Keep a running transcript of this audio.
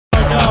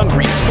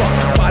hungry as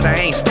fuck, but I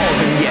ain't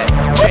starving yet.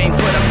 Chain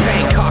for the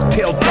pain,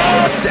 cocktail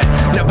dog set.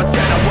 Never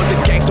said I was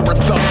a gangster or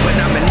thug, but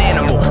I'm an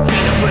animal.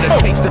 Feeding for the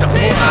taste of the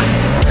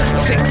blood.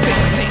 Sick.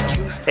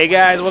 Hey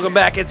guys, welcome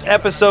back. It's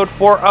episode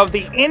 4 of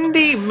the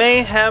Indy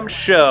Mayhem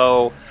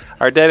Show,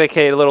 our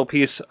dedicated little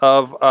piece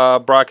of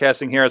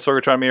broadcasting here at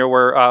Sorgatron Media,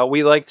 where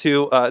we like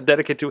to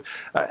dedicate to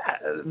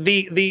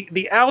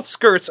the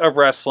outskirts of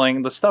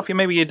wrestling, the stuff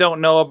you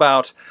don't know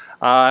about,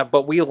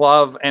 but we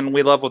love, and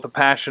we love with a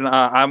passion.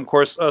 I'm, of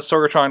course,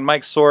 Sorgatron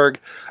Mike Sorg,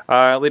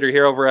 leader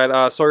here over at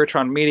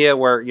Sorgatron Media,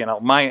 where,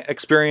 my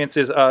experience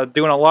is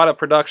doing a lot of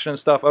production and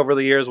stuff over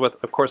the years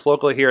with, of course,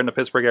 locally here in the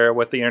Pittsburgh area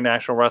with the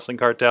International Wrestling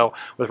Cartel,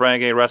 with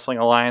Renegade Wrestling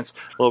Alliance,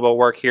 a little bit of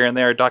work here and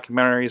there,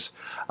 documentaries,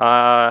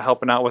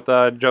 helping out with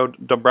Joe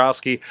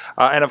Dombrowski,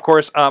 and, of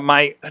course,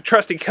 my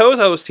trusty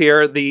co-host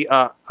here, the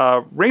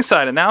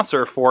ringside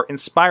announcer for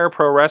Inspire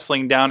Pro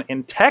Wrestling down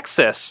in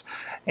Texas.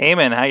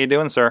 Eamon, how you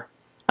doing, sir?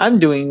 I'm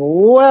doing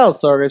well,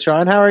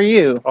 Sorgatron. How are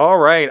you? All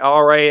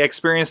right.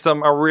 Experienced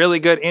some really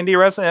good indie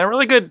wrestling and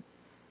really good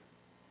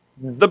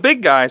the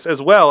big guys as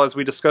well, as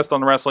we discussed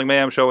on the Wrestling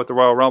Mayhem Show with the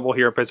Royal Rumble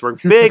here in Pittsburgh.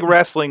 Big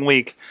wrestling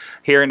week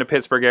here in the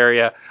Pittsburgh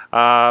area.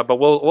 But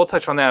we'll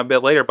touch on that a bit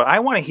later. But I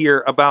want to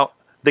hear about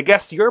the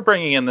guest you're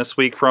bringing in this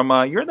week from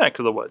your neck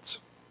of the woods.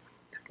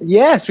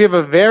 Yes, we have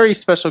a very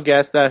special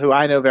guest who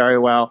I know very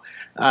well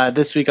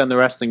this week on the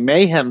Wrestling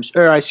Mayhem,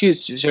 or I should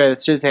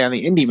say on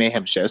the Indy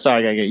Mayhem Show. Sorry,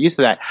 I gotta get used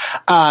to that.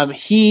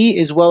 He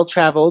is well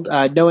traveled,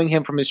 knowing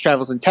him from his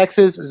travels in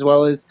Texas as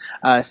well as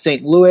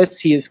St. Louis.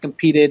 He has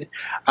competed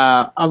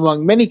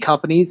among many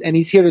companies, and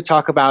he's here to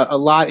talk about a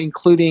lot,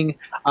 including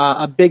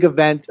a big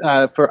event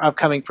for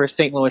upcoming for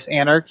St. Louis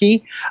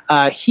Anarchy.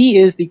 He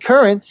is the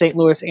current St.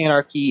 Louis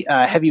Anarchy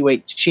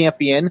heavyweight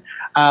champion,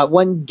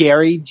 one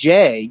Gary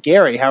J.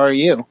 Gary, how are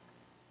you?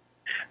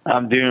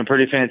 I'm doing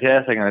pretty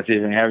fantastic on this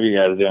evening. How are you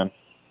guys doing?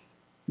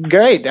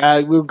 Great.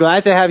 We're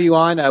glad to have you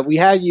on. We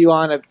had you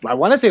on, I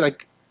want to say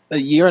like a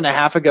year and a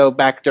half ago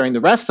back during the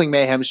Wrestling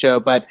Mayhem Show,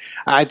 but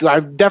I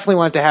definitely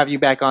want to have you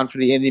back on for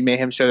the Indy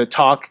Mayhem Show to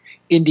talk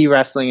indie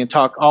wrestling and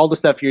talk all the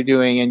stuff you're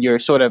doing and your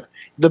sort of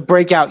the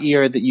breakout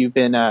year that you've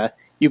been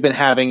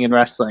having in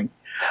wrestling.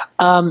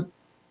 I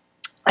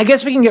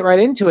guess we can get right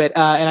into it,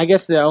 and I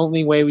guess the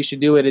only way we should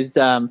do it is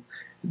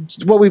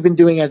what we've been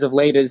doing as of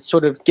late is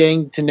sort of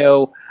getting to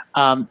know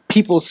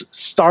people's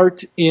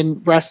start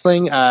in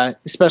wrestling,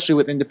 especially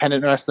with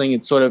independent wrestling.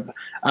 It's sort of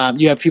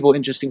you have people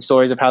interesting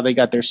stories of how they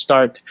got their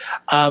start.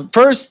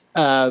 First,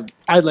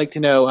 I'd like to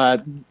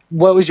know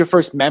what was your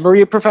first memory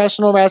of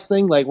professional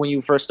wrestling, like when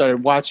you first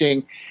started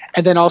watching,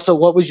 and then also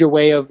what was your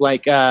way of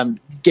like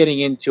getting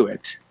into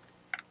it?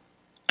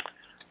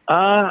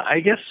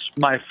 I guess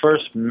my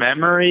first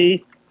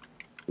memory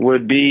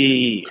would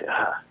be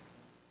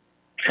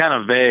kind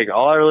of vague.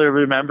 All I really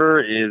remember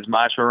is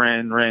Macho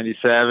Man Randy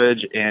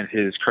Savage and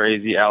his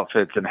crazy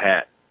outfits and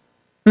hat.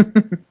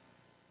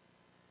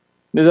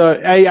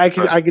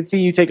 I could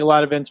see you take a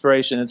lot of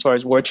inspiration as far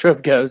as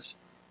wardrobe goes.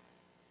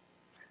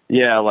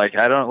 Yeah, like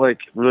I don't like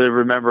really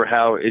remember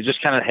how it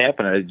just kind of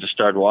happened. I just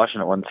started watching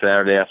it one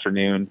Saturday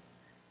afternoon,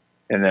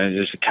 and then it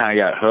just kind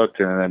of got hooked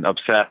and then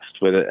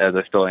obsessed with it, as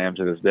I still am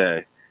to this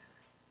day.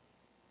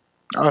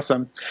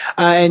 Awesome.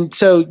 And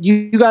so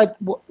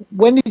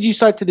when did you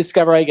start to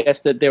discover, I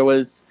guess, that there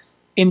was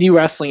indie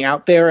wrestling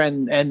out there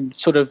and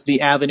sort of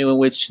the avenue in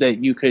which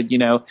that you could,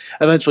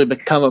 eventually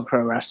become a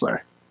pro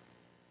wrestler?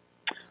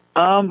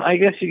 I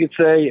guess you could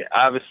say,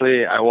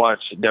 obviously, I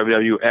watched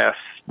WWF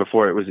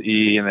before it was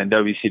E and then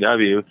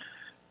WCW,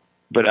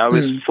 but I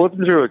was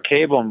flipping through a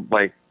cable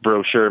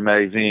brochure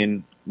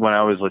magazine when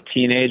I was a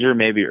teenager,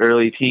 maybe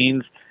early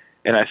teens,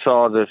 and I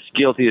saw this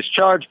Guilty as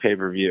Charged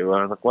pay-per-view.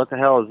 I was like, what the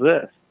hell is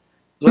this?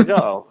 I was like,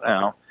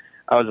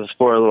 I was a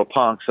spoiled little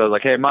punk, so I was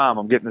like, hey, Mom,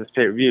 I'm getting this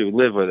pay-per-view.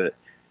 Live with it.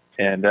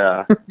 And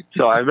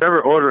so I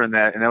remember ordering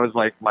that, and that was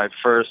like my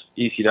first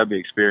ECW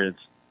experience.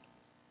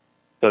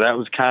 So that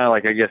was kind of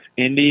like, I guess,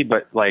 indie,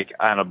 but like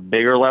on a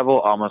bigger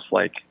level, almost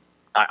like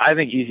I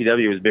think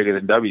ECW is bigger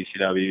than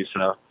WCW.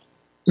 So,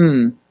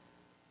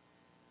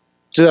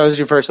 So that was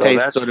your first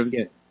taste, sort of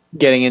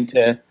getting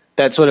into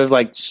that sort of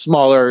like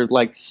smaller,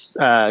 like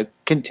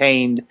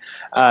contained,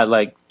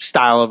 like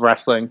style of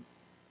wrestling.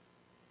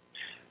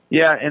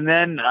 Yeah, and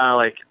then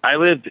I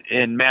lived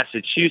in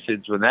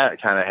Massachusetts when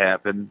that kind of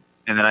happened,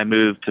 and then I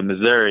moved to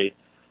Missouri,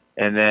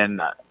 and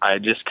then I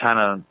just kind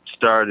of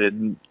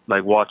started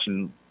like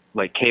watching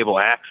like cable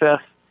access,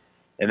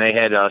 and they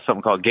had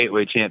something called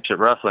Gateway Championship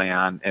Wrestling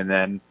on, and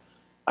then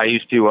I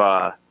used to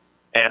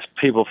ask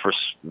people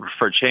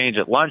for change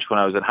at lunch when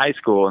I was in high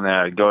school, and then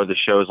I'd go to the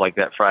shows like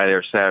that Friday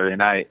or Saturday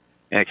night,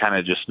 and it kind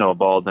of just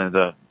snowballed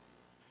into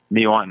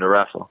me wanting to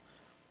wrestle.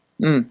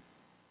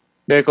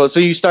 Very cool. So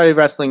you started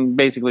wrestling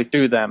basically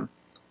through them,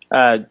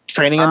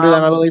 training under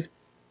them, I believe?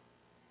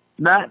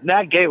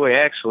 Not Gateway,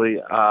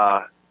 actually.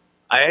 I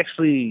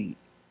actually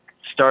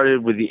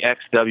started with the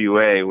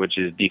XWA, which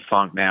is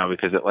defunct now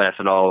because it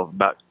lasted all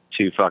about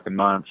 2 fucking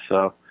months.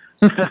 So,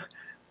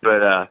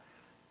 but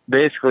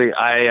basically,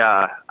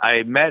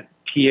 I met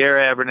Pierre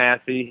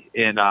Abernathy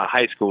in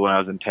high school when I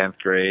was in 10th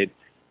grade.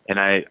 And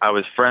I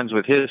was friends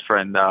with his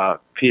friend,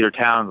 Peter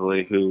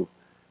Townsley, who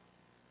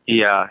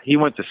he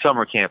went to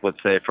summer camp,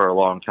 let's say, for a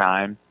long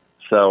time.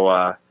 So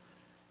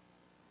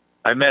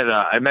I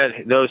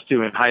met those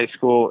two in high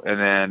school, and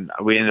then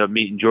we ended up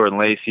meeting Jordan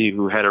Lacey,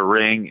 who had a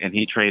ring, and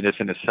he trained us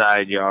in a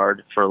side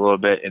yard for a little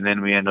bit. And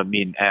then we ended up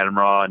meeting Adam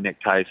Raw and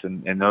Nick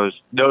Tyson, and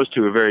those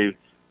two are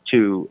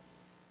two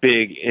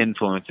big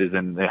influences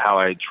in how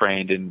I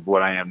trained and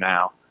what I am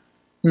now.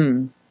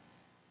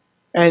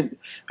 And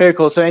very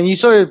cool. So, and you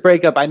sort of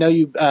break up. I know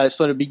you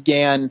sort of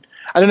began.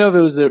 I don't know if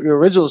it was your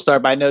original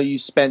start, but I know you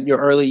spent your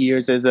early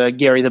years as a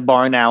Gary the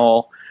Barn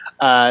Owl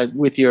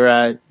with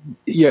your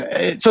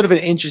sort of an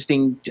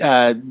interesting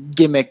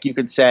gimmick, you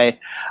could say.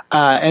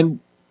 And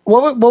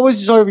what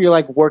was sort of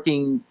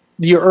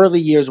your early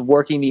years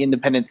working the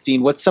independent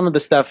scene? What's some of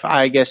the stuff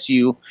I guess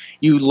you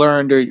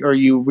learned or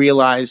you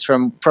realized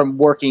from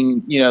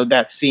working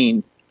that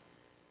scene?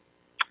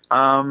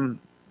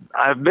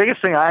 The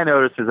biggest thing I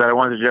noticed is that I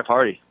wanted to Jeff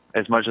Hardy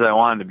as much as I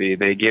wanted to be.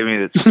 They gave me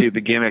the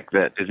stupid gimmick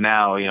that is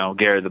now,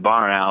 Gary the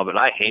Barn Owl, but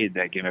I hated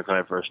that gimmick when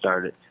I first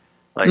started.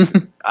 Like,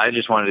 I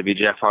just wanted to be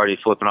Jeff Hardy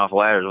flipping off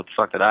ladders. What the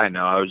fuck did I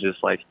know? I was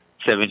just like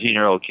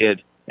 17-year-old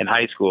kid in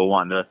high school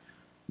wanting to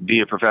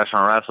be a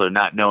professional wrestler,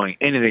 not knowing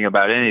anything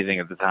about anything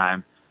at the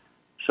time.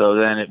 So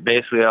then it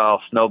basically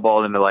all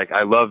snowballed into, like,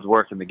 I loved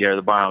working the Gary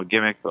the Barn Owl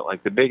gimmick, but,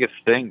 like, the biggest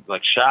thing,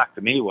 like, shock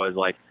to me was,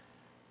 like,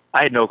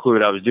 I had no clue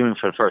what I was doing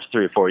for the first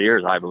 3 or 4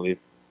 years, I believe.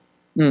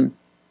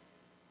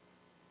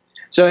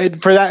 So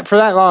for that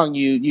long,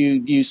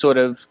 you sort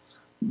of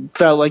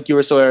felt like you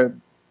were sort of,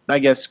 I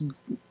guess,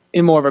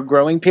 in more of a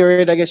growing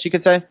period, I guess you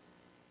could say?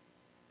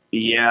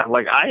 Yeah,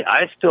 like,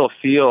 I still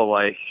feel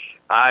like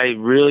I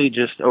really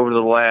just, over the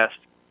last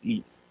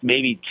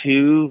maybe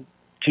 2.5,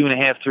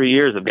 3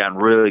 years, have gotten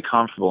really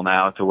comfortable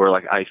now to where,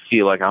 like, I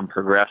feel like I'm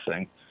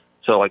progressing.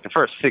 So, like, the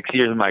first 6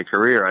 years of my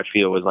career, I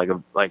feel was like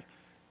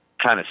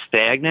kind of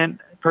stagnant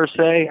per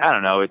se. I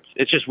don't know.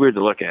 It's just weird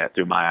to look at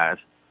through my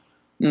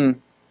eyes.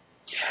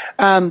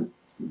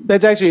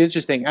 That's actually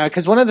interesting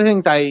because one of the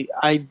things I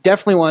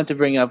definitely wanted to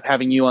bring up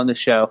having you on the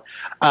show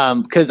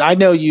because I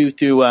know you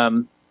through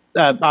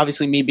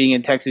obviously me being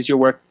in Texas, your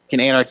work in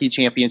Anarchy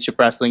Championship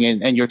Wrestling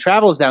and your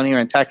travels down here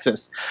in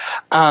Texas.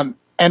 And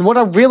what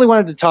I really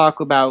wanted to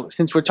talk about,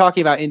 since we're talking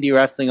about indie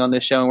wrestling on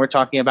this show and we're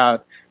talking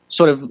about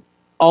sort of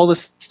all the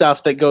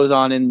stuff that goes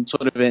on in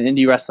sort of an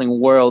indie wrestling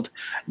world,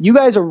 you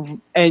guys are,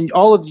 and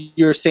all of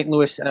your St.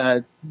 Louis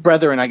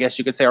brethren, I guess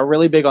you could say, are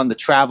really big on the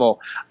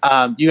travel.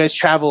 You guys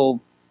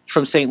travel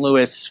from St.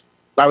 Louis,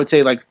 I would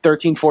say like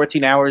 13,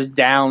 14 hours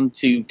down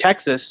to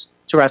Texas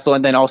to wrestle,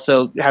 and then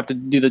also have to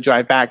do the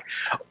drive back.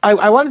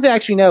 I wanted to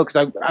actually know,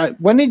 because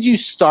when did you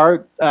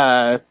start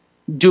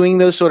doing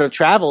those sort of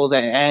travels,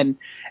 and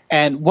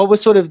what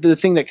was sort of the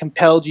thing that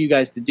compelled you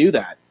guys to do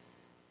that?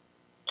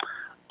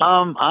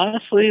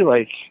 Honestly,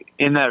 like,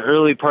 in that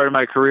early part of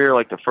my career,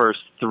 like the first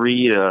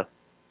 3 to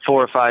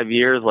 4 or 5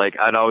 years, like,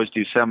 I'd always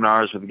do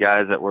seminars with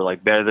guys that were,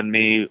 like, better than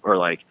me, or,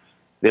 like,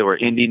 they were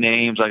indie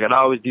names. Like, I'd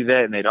always do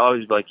that, and they'd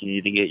always be like, you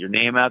need to get your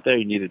name out there,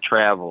 you need to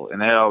travel.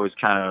 And that always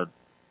kind of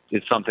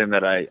is something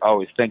that I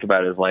always think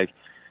about, is like,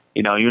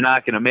 you're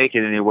not going to make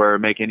it anywhere, or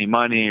make any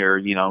money, or,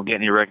 get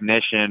any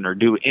recognition, or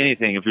do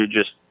anything if you're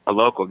just a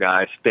local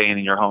guy staying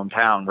in your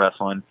hometown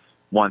wrestling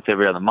once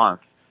every other month.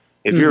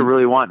 If you're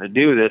really wanting to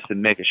do this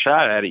and make a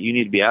shot at it, you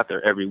need to be out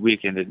there every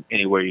weekend and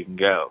anywhere you can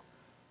go.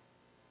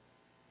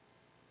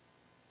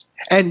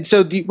 And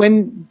so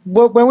when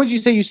would you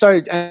say you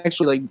started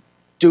actually, like,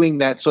 doing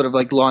that sort of,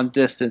 like, long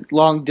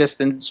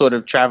distance sort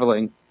of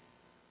traveling?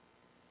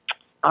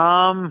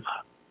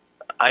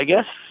 I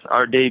guess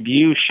our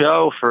debut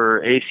show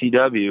for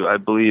ACW, I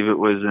believe it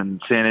was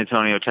in San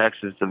Antonio,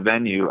 Texas, the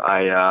venue.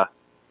 I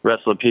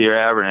wrestled Peter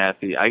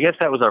Abernathy. I guess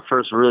that was our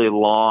first really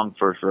long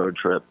first road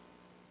trip.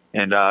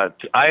 And I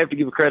have to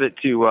give credit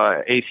to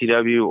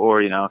ACW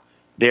or,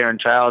 Darren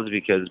Childs,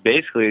 because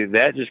basically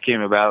that just came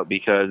about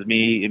because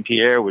me and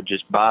Pierre would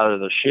just bother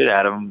the shit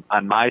out of him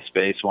on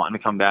MySpace wanting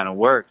to come down and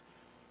work,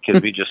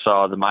 because we just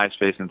saw the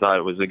MySpace and thought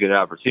it was a good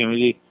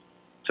opportunity.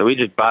 So we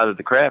just bothered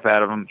the crap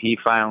out of him. He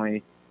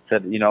finally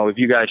said, if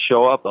you guys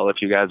show up, I'll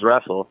let you guys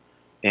wrestle.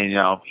 And,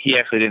 he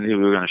actually didn't think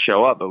we were going to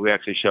show up, but we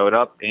actually showed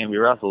up and we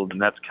wrestled. And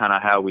that's kind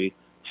of how we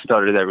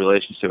started that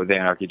relationship with the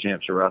Anarchy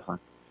Championship Wrestling.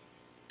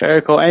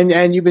 Very cool.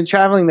 And you've been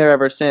traveling there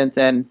ever since.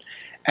 And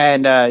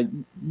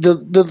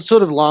the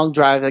sort of long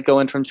drives that go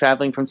in from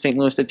traveling from St.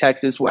 Louis to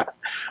Texas, what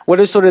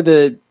are sort of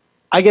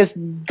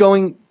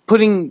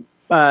putting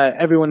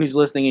everyone who's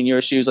listening in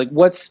your shoes, like,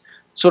 what's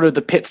sort of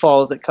the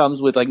pitfalls that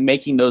comes with, like,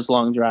 making those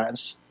long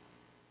drives?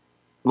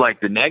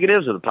 Like the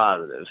negatives or the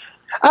positives?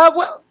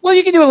 Well,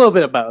 you can do a little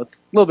bit of both.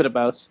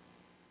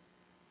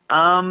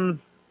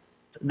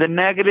 The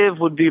negative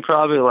would be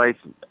probably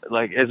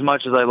like as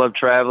much as I love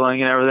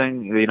traveling and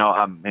everything,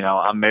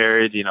 I'm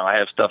married, I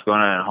have stuff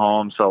going on at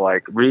home. So,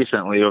 like,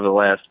 recently over the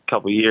last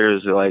couple of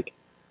years, like,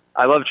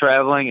 I love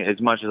traveling as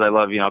much as I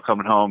love,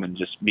 coming home and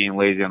just being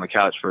lazy on the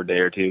couch for a day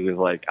or two. Because,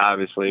 like,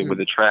 obviously with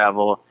the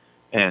travel,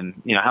 and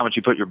how much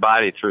you put your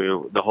body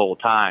through the whole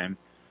time.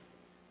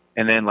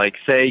 And then, like,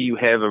 say you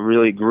have a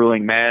really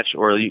grueling match,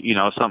 or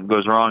something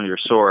goes wrong, you're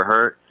sore or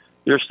hurt,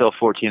 you're still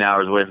 14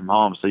 hours away from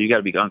home, so you got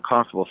to be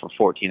uncomfortable for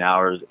 14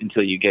 hours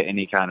until you get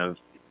any kind of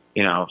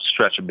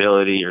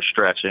stretchability or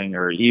stretching,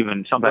 or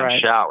even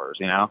sometimes showers.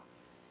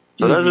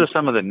 So those are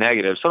some of the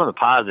negatives. Some of the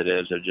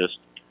positives are just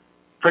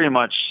pretty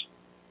much,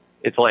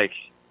 it's like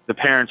the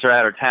parents are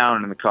out of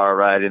town in the car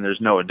ride and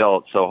there's no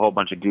adults, so a whole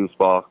bunch of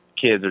goofball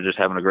kids are just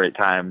having a great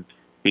time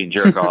being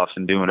jerk-offs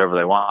and doing whatever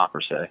they want,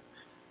 per se.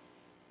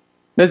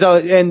 That's all,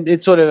 and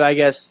it's sort of, I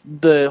guess,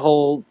 a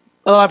lot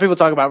of people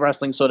talk about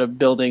wrestling sort of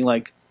building,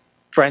 like,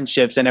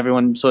 friendships and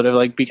everyone sort of,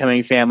 like,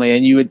 becoming family,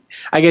 and you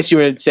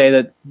would say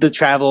that the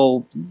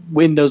travel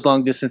in those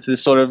long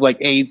distances sort of, like,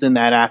 aids in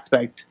that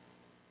aspect.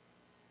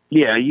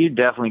 Yeah, you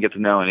definitely get to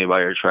know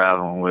anybody you're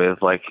traveling with.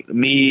 Like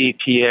me,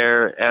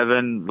 Pierre,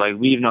 Evan, like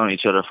we've known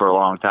each other for a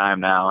long time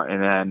now.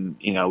 And then,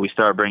 we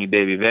started bringing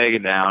Davey Vega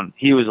down.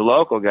 He was a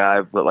local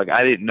guy, but like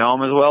I didn't know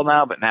him as well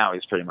now, but now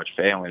he's pretty much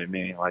family to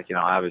me. Like,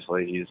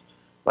 obviously he's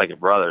like a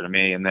brother to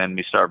me. And then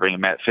we started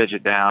bringing Matt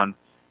Fidget down.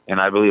 And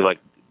I believe like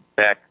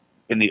back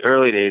in the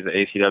early days of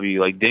ACW,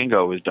 like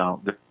Dingo was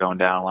going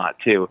down a lot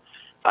too.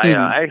 I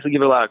actually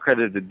give a lot of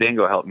credit to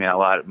Dingo, helped me out a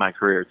lot in my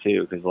career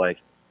too. Cause like,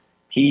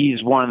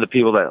 he's one of the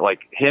people that,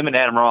 like, him and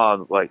Adam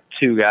Raw, like,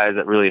 two guys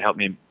that really helped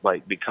me,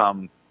 like,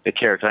 become the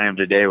character I am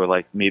today with,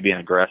 like, me being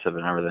aggressive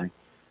and everything.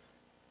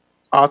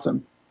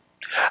 Awesome.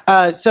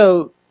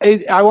 So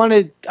I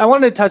wanted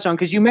to touch on,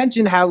 because you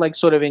mentioned how, like,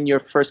 sort of in your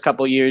first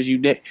couple of years,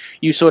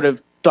 you sort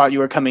of thought you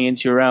were coming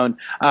into your own,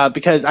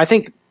 because I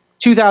think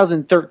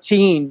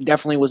 2013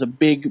 definitely was a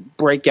big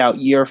breakout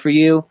year for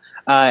you.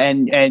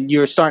 And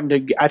you're starting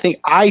to, I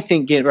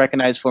think get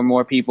recognized for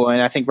more people,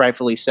 and I think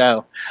rightfully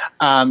so.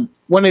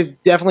 One of the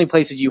definitely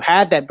places you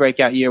had that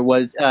breakout year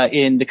was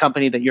in the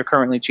company that you're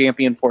currently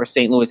champion for,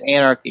 St Louis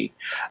Anarchy.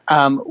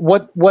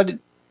 What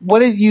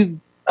is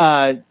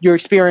your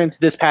experience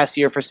this past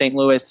year for St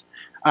Louis?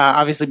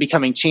 Obviously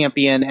becoming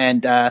champion,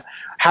 and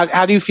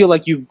how do you feel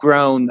like you've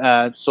grown,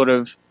 sort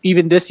of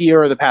even this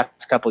year or the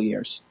past couple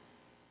years?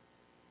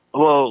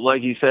 Well,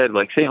 like you said,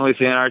 like St. Louis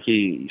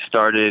Anarchy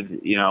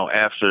started,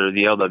 after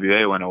the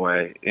LWA went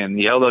away. And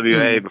the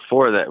LWA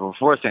before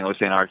St.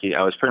 Louis Anarchy,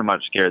 I was pretty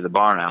much scared the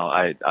barn out.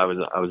 I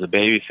was a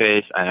baby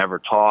face. I never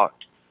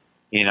talked,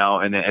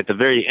 and then at the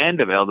very end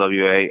of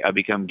LWA, I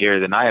became Gary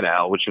the Night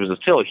Owl, which was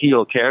still a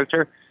heel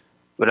character,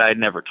 but I had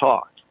never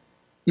talked.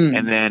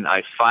 And then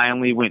I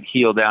finally went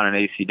heel down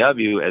in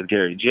ACW as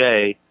Gary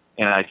J,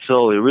 and I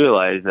slowly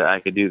realized that I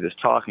could do this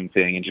talking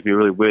thing and just be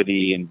really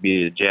witty and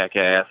be a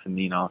jackass and,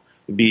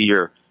 be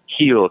your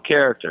heel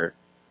character.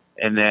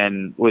 And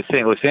then with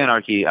St. Louis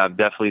Anarchy, I've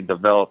definitely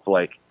developed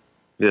like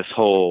this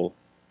whole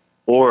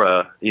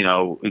aura,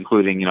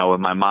 including, with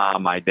my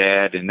mom, my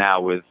dad, and now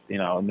with,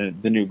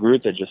 the new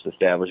group that just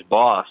established,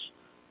 Boss,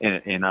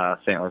 in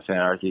St. Louis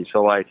Anarchy.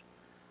 So like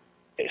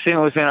St.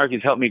 Louis Anarchy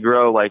has helped me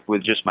grow like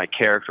with just my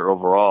character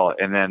overall.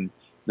 And then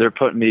they're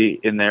putting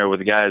me in there with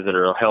the guys that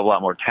are a hell of a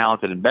lot more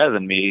talented and better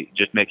than me,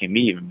 just making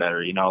me even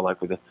better,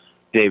 like with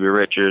Davey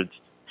Richards,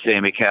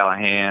 Sammy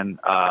Callahan,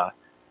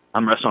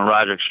 I'm wrestling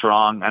Roderick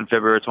Strong on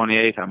February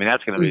 28th. I mean,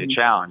 that's going to be a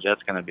challenge.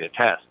 That's going to be a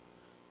test.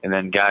 And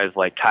then guys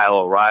like Kyle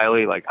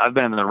O'Reilly, like I've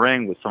been in the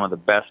ring with some of the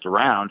best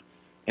around,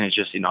 and it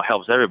just,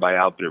 helps everybody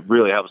out, but it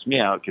really helps me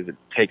out because it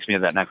takes me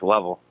to that next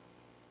level.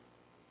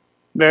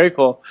 Very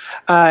cool.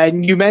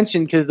 And you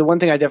mentioned, because the one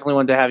thing I definitely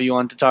wanted to have you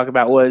on to talk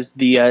about was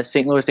the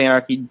St. Louis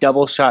Anarchy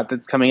double shot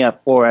that's coming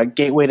up for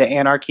Gateway to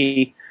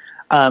Anarchy,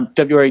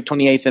 February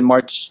 28th and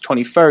March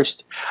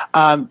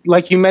 21st.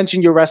 Like you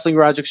mentioned, you're wrestling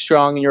Roderick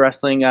Strong, and you're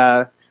wrestling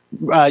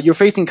you're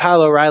facing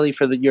Kyle O'Reilly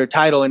for your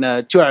title in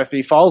a 2 out of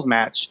 3 falls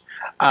match.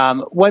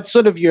 What's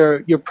sort of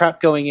your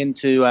prep going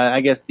into,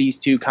 I guess, these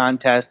two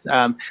contests?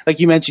 Like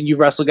you mentioned, you've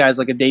wrestled guys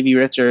like a Davey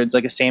Richards,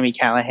 like a Sammy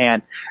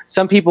Callahan.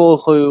 Some people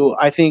who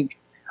I think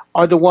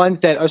are the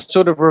ones that are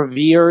sort of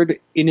revered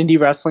in indie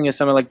wrestling as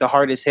some of like the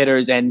hardest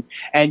hitters. And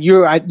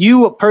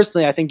you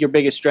personally, I think your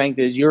biggest strength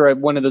is you're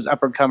one of those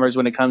uppercomers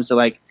when it comes to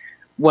like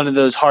one of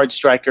those hard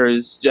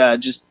strikers,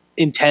 just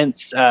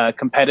intense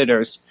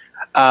competitors.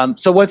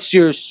 So what's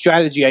your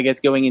strategy, I guess,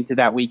 going into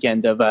that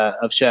weekend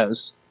of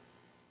shows?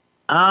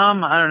 I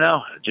don't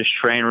know. Just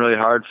train really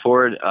hard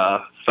for it,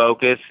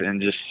 focus,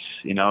 and just,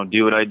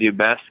 do what I do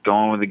best,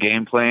 going with the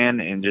game plan,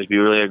 and just be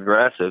really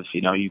aggressive.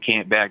 You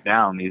can't back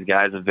down. These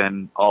guys have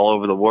been all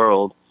over the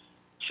world.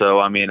 So,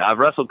 I mean, I've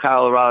wrestled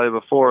Kyle O'Reilly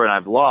before, and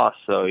I've lost.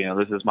 So,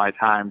 this is my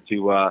time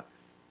to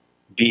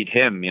beat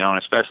him, and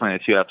especially in a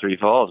 2 out of 3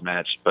 falls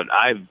match. But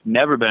I've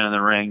never been in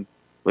the ring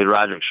with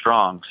Roderick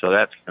Strong, so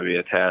that's going to be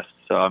a test.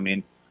 So, I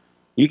mean,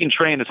 you can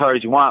train as hard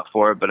as you want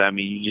for it, but, I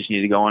mean, you just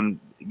need to go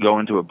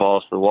into it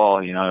balls to the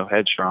wall,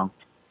 headstrong.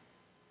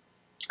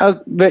 Oh,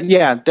 but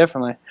yeah,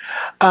 definitely.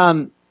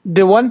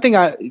 The one thing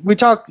we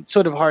talked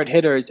sort of hard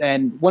hitters,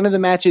 and one of the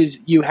matches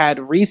you had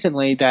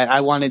recently that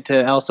I wanted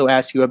to also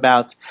ask you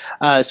about,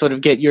 sort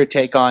of get your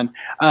take on,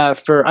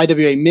 for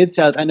IWA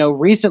Mid-South. I know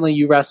recently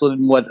you wrestled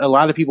in what a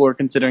lot of people were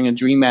considering a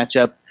dream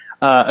matchup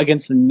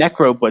against the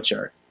Necro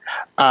Butcher.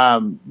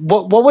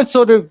 What was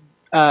sort of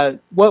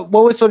what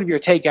was sort of your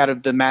take out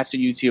of the match that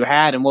you two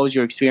had, and what was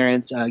your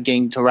experience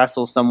getting to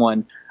wrestle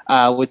someone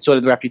with sort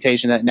of the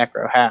reputation that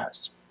Necro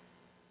has?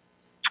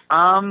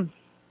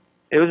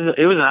 It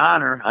was an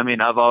honor. I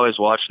mean, I've always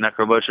watched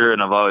Necro Butcher,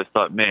 and I've always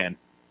thought, man,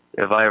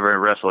 if I ever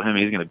wrestle him,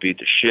 he's going to beat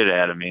the shit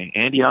out of me.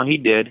 And, he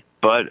did,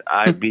 but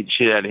I beat the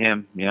shit out of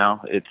him.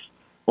 It's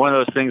one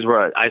of those things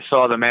where I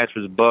saw the match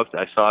was booked.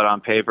 I saw it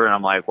on paper, and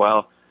I'm like,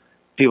 well,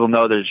 people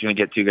know they're just going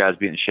to get two guys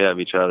beating the shit out of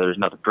each other. There's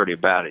nothing pretty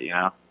about it,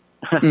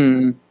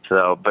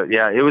 So, but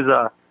yeah, it was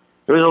a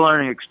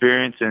learning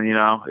experience, and,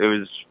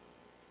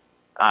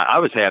 I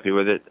was happy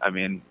with it. I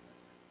mean,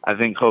 I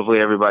think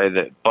hopefully everybody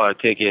that bought a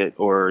ticket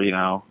or,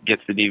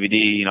 gets the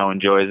DVD,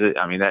 enjoys it.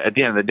 I mean, at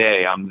the end of the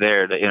day, I'm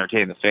there to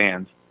entertain the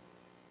fans.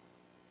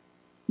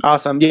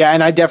 Awesome. Yeah,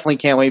 and I definitely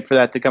can't wait for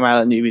that to come out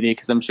on DVD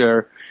because I'm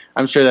sure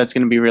that's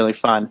going to be really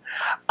fun.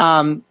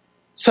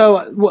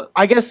 So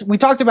I guess we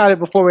talked about it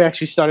before we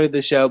actually started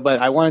the show, but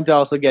I wanted to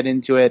also get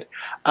into it.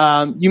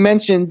 You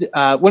mentioned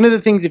one of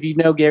the things, if you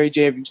know Gary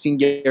Jay, if you've seen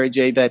Gary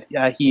Jay,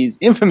 that he's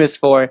infamous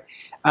for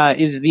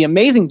is the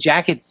amazing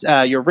jackets,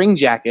 your ring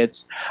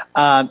jackets,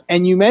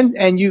 and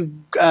you've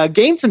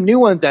gained some new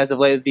ones as of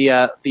late.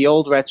 The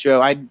old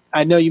retro.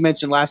 I know you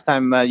mentioned last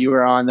time you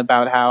were on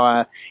about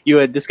how you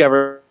had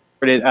discovered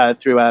it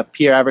through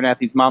Pierre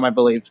Abernathy's mom, I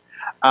believe.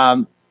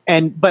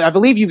 But I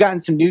believe you've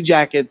gotten some new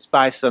jackets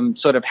by some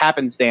sort of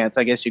happenstance,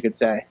 I guess you could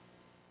say.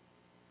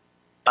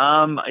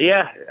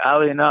 Yeah,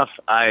 oddly enough,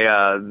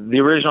 the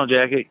original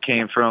jacket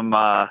came from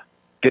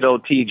good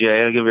old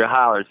TJ. I'll give you a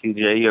holler,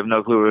 TJ. You have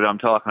no clue what I'm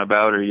talking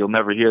about, or you'll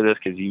never hear this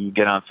because you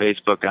get on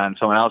Facebook on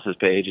someone else's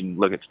page and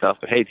look at stuff.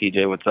 But hey,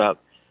 TJ, what's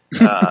up?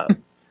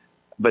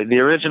 But the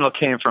original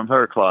came from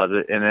her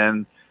closet, and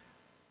then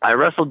I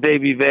wrestled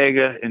Davey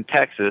Vega in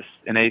Texas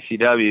in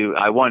ACW.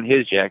 I won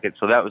his jacket,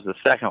 so that was the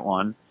second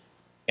one.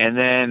 And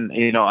then,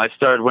 I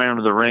started wearing them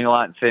to the ring a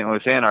lot in St.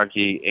 Louis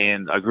Anarchy,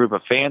 and a group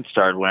of fans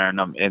started wearing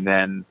them, and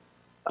then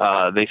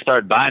they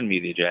started buying me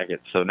the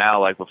jackets. So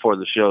now, like, before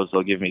the shows,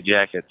 they'll give me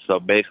jackets.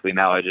 So basically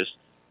now I just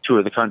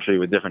tour the country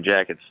with different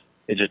jackets.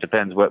 It just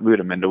depends what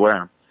mood I'm in to wear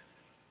them.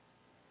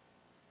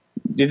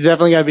 It's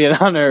definitely got to be an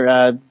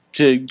honor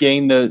to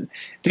gain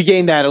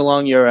that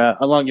along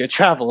your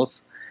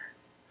travels.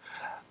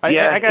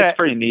 It's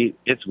pretty neat.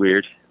 It's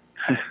weird.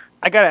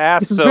 I gotta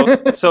ask.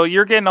 So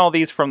you're getting all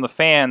these from the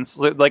fans.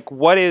 Like,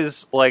 what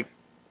is like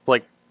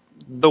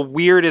the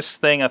weirdest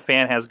thing a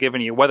fan has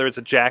given you, whether it's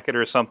a jacket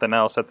or something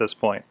else at this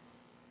point?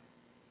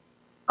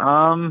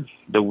 The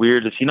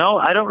weirdest.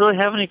 I don't really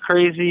have any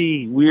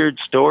crazy weird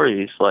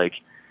stories. Like,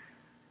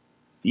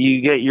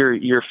 you get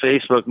your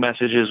Facebook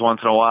messages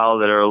once in a while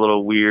that are a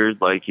little weird,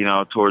 like,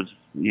 towards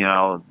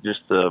just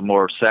the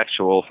more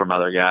sexual from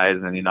other guys,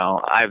 and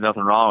I have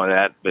nothing wrong with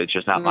that, but it's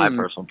just not my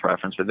personal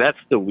preference. But that's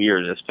the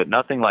weirdest, but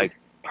nothing like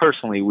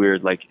personally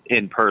weird, like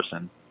in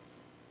person.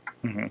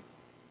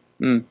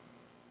 Mm-hmm.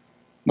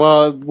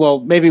 Well,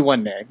 maybe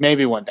one day.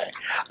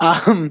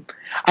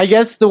 I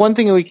guess the one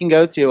thing that we can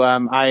go to,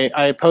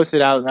 I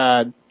posted out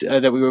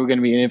that we were going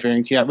to be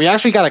interviewing you. We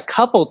actually got a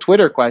couple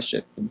Twitter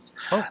questions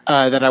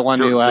that I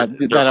want to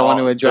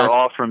address. They're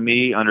all from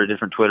me under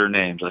different Twitter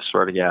names. I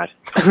swear to God.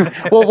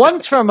 Well,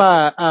 one's from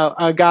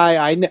a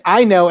guy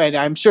I know, and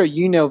I'm sure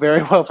you know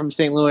very well from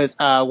St. Louis.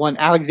 One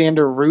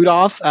Alexander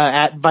Rudolph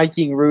at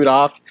Viking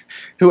Rudolph,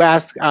 who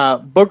asked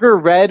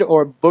Booger Red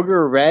or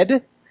Booger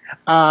Red.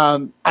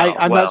 I'm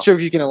not sure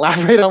if you can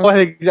elaborate on what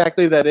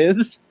exactly that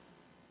is.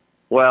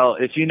 Well,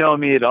 if you know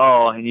me at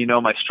all, and you know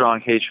my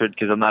strong hatred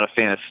because I'm not a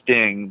fan of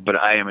Sting, but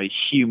I am a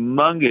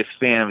humongous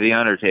fan of The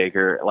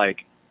Undertaker.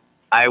 Like,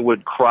 I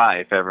would cry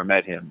if I ever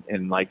met him,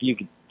 and like you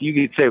could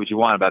say what you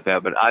want about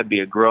that, but I'd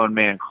be a grown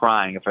man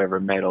crying if I ever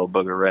met old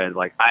Booger Red.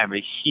 Like, I am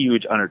a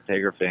huge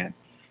Undertaker fan,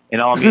 and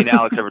all me and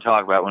Alex ever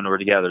talk about when we're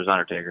together is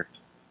Undertaker.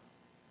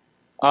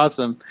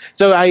 Awesome.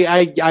 So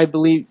I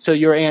believe so.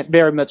 You're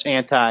very much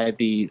anti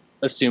the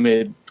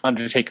assumed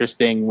Undertaker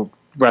Sting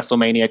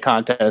WrestleMania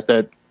contest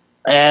that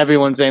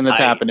everyone's saying that's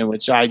happening,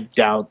 which I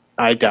doubt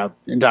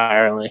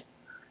entirely.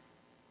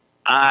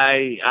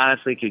 I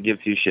honestly could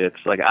give two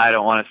shits. Like, I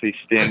don't want to see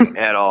Sting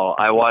at all.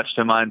 I watched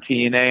him on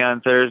TNA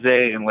on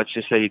Thursday, and let's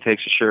just say he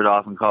takes his shirt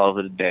off and calls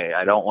it a day.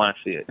 I don't want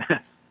to see it.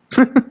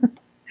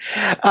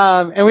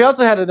 And we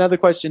also had another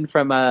question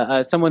from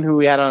someone who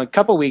we had on a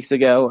couple weeks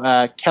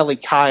ago, Kelly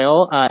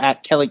Kyle,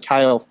 at Kelly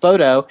Kyle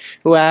Photo,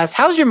 who asked,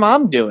 "How's your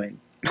mom doing?"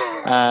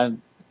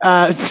 I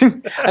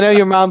know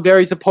your mom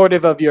very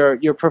supportive of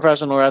your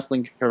professional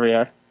wrestling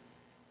career.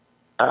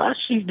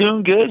 She's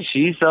doing good.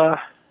 She's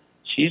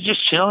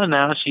just chilling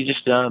now. She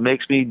just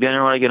makes me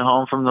dinner when I get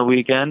home from the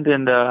weekend,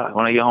 and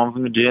when I get home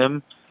from the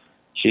gym.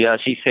 She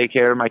takes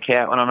care of my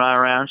cat when I'm not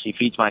around. She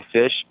feeds my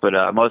fish, but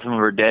most of them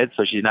are dead,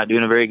 so she's not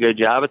doing a very good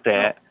job at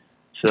that.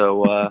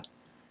 So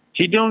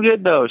she's doing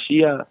good, though.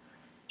 She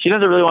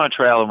doesn't really want to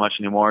travel much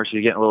anymore.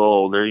 She's getting a little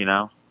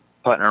older,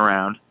 putting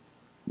around.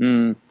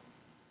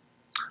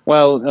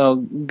 Well,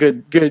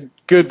 good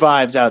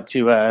vibes out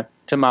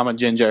to Mama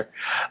Ginger.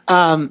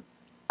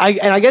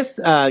 I guess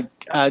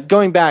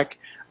going back,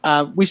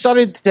 we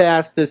started to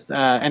ask this,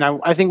 and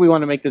I think we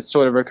want to make this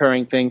sort of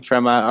recurring thing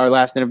from our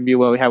last interview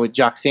where we had with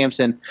Jock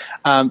Sampson,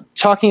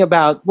 talking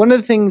about one of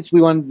the things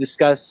we wanted to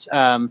discuss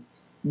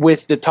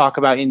with the talk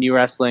about indie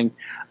wrestling,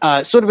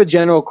 sort of a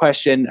general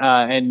question,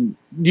 and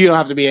you don't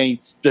have to be any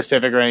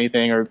specific or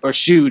anything or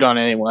shoot on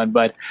anyone,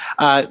 but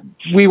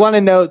we want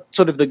to know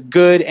sort of the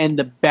good and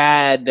the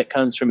bad that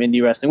comes from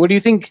indie wrestling. What do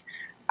you think,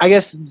 I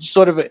guess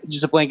sort of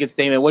just a blanket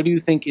statement, what do you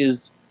think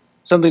is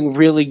something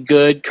really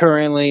good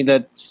currently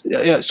that's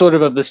sort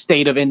of the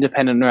state of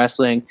independent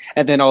wrestling,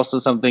 and then also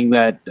something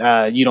that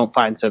you don't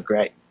find so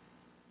great?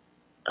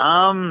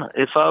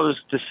 If I was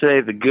to say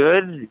the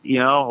good,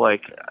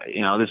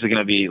 this is going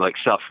to be like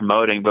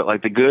self-promoting, but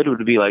like the good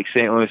would be like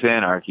St. Louis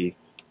Anarchy,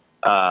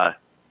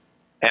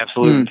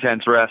 Absolute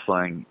Intense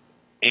Wrestling,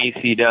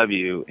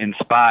 ACW,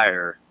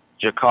 Inspire,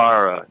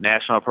 Jakara,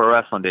 National Pro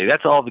Wrestling Day.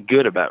 That's all the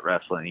good about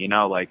wrestling,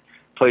 like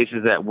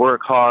places that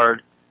work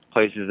hard,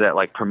 places that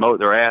like promote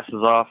their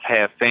asses off,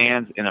 have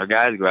fans, and their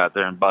guys go out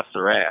there and bust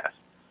their ass.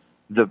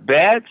 The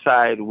bad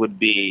side would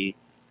be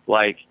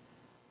like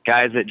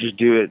guys that just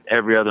do it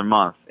every other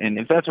month. And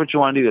if that's what you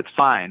want to do, that's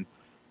fine.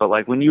 But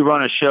like when you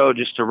run a show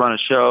just to run a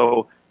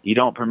show, you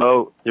don't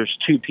promote, there's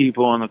 2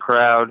 people in the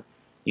crowd,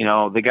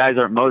 the guys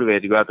aren't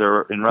motivated to go out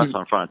there and wrestle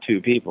in front of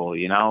 2 people,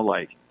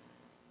 like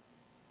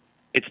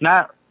it's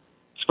not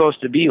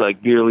supposed to be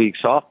like beer league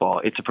softball.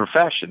 It's a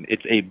profession.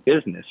 It's a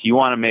business. You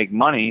want to make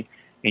money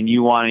and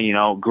you want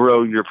to,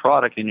 grow your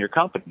product in your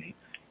company.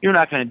 You're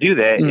not going to do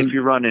that if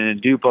you're running in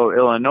Dupo,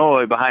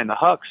 Illinois behind the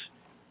Hucks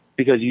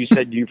because you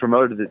said you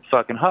promoted the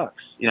fucking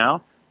Hucks,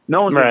 No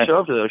one's going to show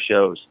up to those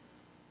shows.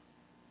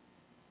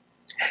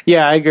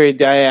 Yeah, I agree.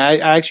 I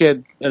actually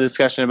had a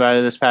discussion about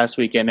it this past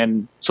weekend,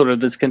 and sort of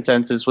this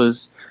consensus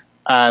was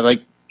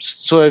like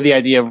sort of the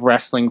idea of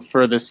wrestling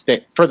for the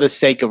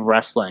sake of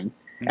wrestling.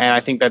 And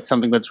I think that's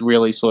something that's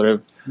really sort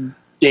of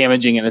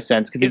damaging in a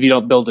sense, because if you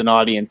don't build an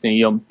audience and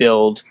you don't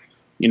build,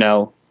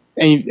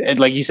 and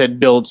like you said,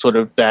 build sort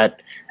of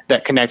that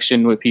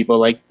connection with people,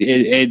 like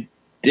it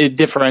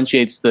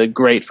differentiates the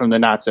great from the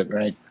not so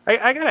great.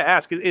 I gotta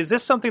ask, is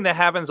this something that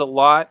happens a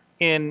lot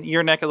in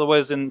your neck of the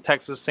woods in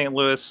Texas, St.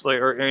 Louis,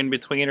 or in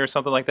between or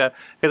something like that?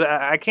 Because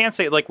I can't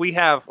say, like we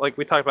have, like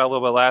we talked about a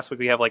little bit last week,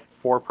 we have like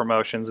 4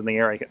 promotions in the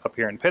area up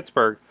here in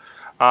Pittsburgh.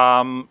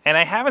 And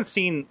I haven't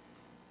seen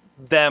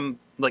them,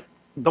 like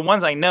the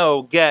ones I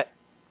know, get,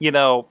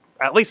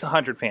 at least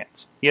 100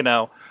 fans,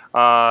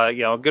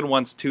 good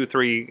ones 2,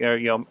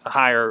 3,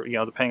 higher,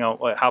 depending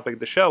on how big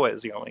the show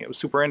is,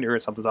 Super Indie or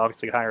something's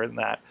obviously higher than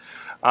that.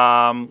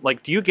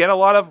 Like, do you get a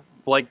lot of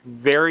like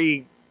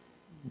very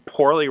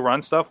poorly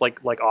run stuff like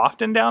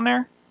often down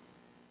there?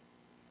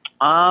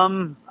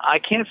 I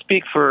can't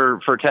speak for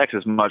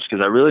Texas much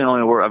because I've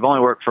only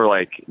worked for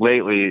like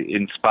lately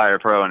Inspire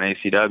Pro and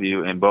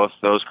ACW, and both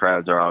those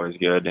crowds are always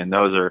good, and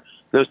those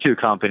 2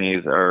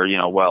 companies are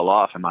well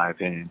off in my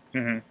opinion.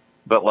 Mm-hmm.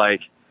 But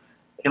like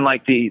in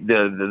like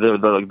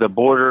the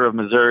border of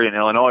Missouri and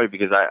Illinois,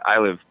 because I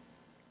live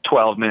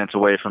 12 minutes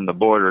away from the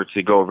border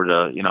to go over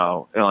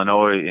to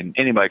Illinois, and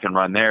anybody can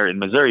run there. In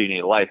Missouri, you need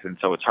a license,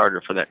 so it's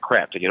harder for that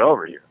crap to get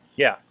over here.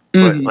 Yeah.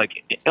 But like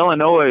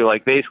Illinois,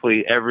 like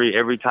basically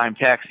every time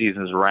tax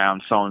season is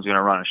around, someone's going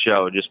to run a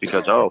show just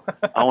because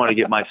I want to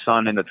get my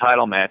son in the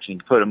title match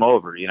and put him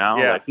over. Yeah,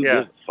 like who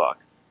gives a fuck?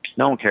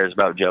 No one cares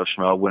about Joe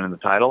Schmo winning the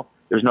title.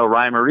 There's no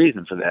rhyme or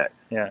reason for that.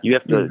 Yeah. You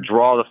have to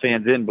draw the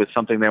fans in with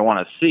something they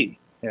want to see.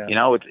 Yeah.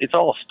 It's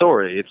all a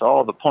story. It's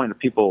all the point of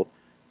people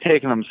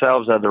taking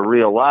themselves out of their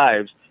real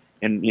lives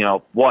and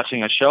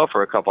watching a show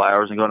for a couple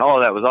hours and going, "Oh,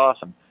 that was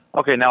awesome.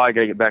 Okay, now I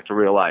got to get back to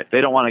real life."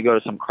 They don't want to go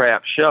to some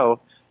crap show,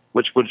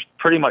 which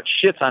pretty much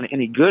shits on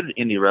any good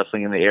indie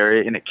wrestling in the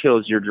area, and it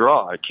kills your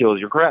draw. It kills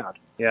your crowd.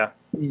 Yeah.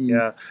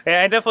 Yeah,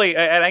 and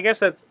I guess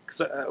that's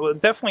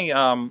definitely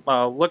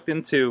looked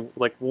into,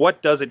 like,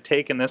 what does it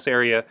take in this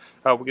area?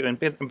 In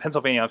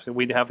Pennsylvania, obviously,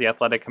 we have the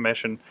Athletic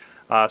Commission,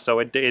 so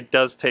it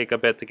does take a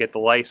bit to get the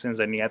license,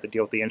 and you have to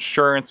deal with the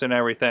insurance and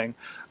everything.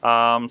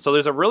 So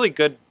there's a really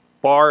good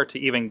bar to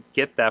even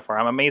get that far.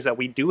 I'm amazed that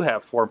we do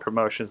have 4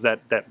 promotions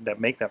that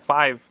make that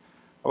 5.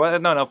 Well,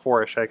 no,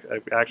 4-ish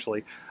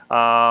actually.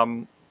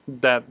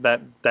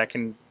 That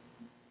can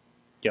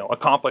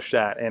accomplish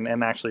that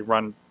and actually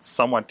run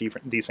somewhat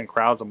decent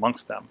crowds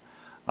amongst them.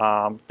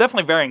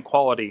 Definitely varying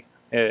quality,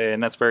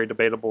 and that's very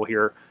debatable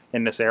here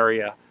in this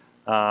area,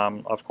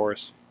 of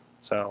course.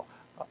 So,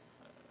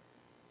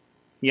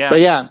 yeah. But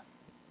yeah.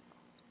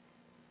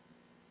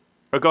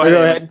 Oh, go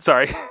ahead.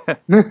 Sorry.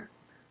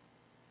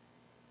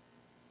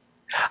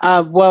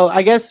 Well,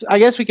 I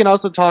guess we can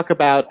also talk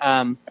about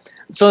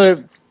sort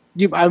of.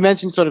 I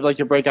mentioned sort of like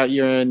your breakout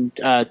year in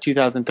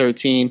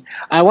 2013.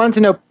 I wanted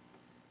to know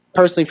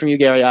personally from you,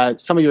 Gary,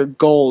 some of your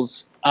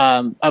goals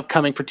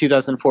upcoming for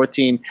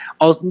 2014.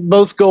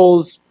 Both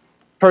goals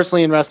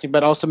personally in wrestling,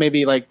 but also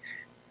maybe like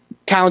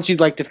talents you'd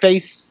like to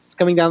face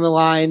coming down the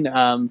line.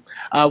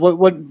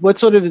 What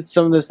sort of is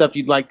some of the stuff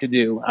you'd like to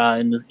do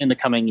in the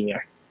coming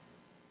year?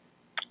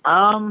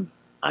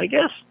 I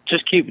guess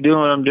just keep doing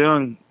what I'm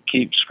doing.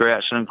 keep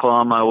scratching and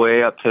clawing my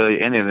way up to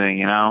anything.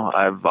 You know,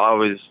 I've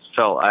always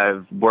felt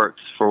I've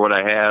worked for what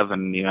I have,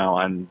 and you know,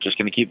 I'm just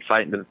going to keep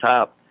fighting to the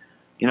top.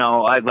 You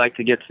know, I'd like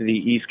to get to the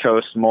East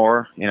Coast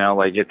more. You know,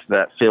 like get to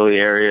that Philly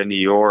area, New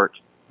York,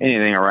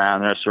 anything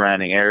around there,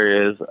 surrounding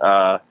areas.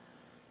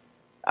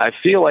 I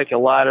feel like a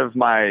lot of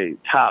my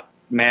top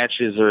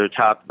matches or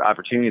top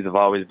opportunities have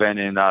always been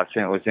in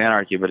St. Louis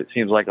Anarchy, but it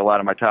seems like a lot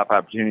of my top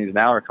opportunities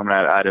now are coming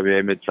out of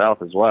IWA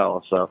Mid-South as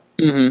well. So,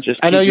 just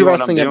I know you're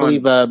wrestling, I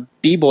believe,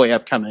 B-Boy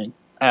upcoming.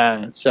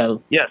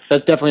 So yes,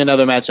 that's definitely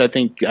another match I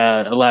think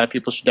a lot of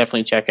people should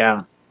definitely check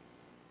out.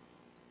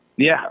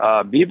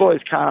 Yeah, B-Boy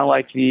is kind of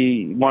like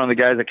one of the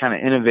guys that kind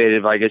of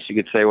innovative, I guess you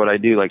could say, what I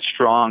do, like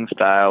strong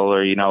style,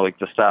 or, you know, like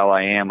the style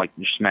I am, like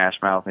your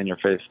smash mouth in your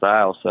face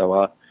style.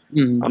 So,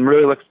 I'm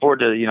really looking forward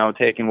to, you know,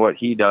 taking what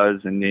he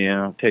does and, you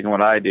know, taking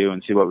what I do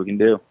and see what we can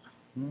do.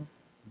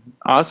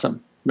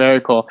 Awesome.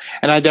 Very cool.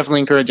 And I definitely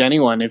encourage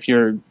anyone, if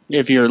you're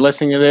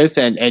listening to this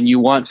and you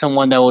want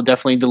someone that will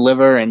definitely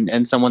deliver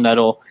and someone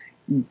that'll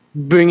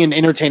bring an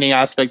entertaining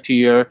aspect to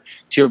your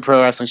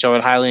pro wrestling show,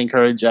 I'd highly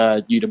encourage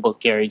you to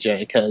book Gary J,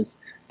 because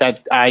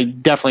I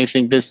definitely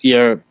think this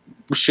year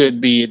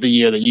should be the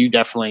year that you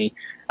definitely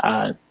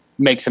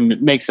make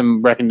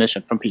some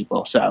recognition from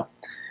people. So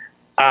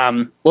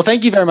well,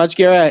 thank you very much,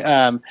 Gary.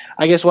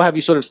 I guess we'll have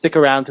you sort of stick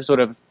around to sort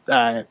of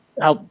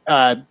help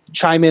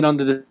chime in on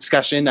the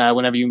discussion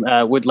whenever you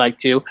would like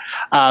to.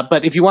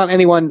 But if you want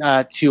anyone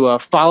to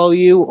follow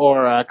you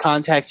or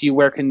contact you,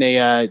 where can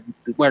they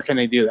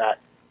do that?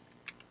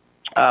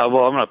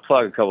 Well, I'm going to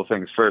plug a couple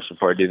things first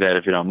before I do that,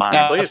 if you don't mind.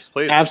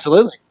 Please.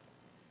 Absolutely.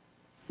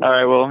 All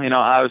right. Well, you know,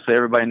 obviously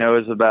everybody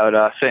knows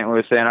about St.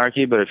 Louis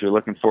Anarchy, but if you're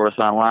looking for us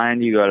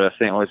online, you go to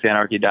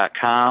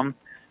stlouisanarchy.com.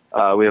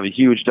 We have a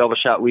huge double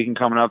shot weekend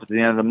coming up at the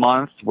end of the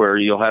month where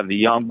you'll have the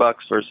Young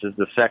Bucks versus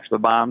the Sex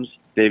Bombs,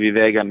 Davey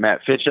Vega and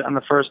Matt Fitchett on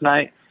the first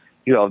night.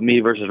 You'll have me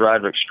versus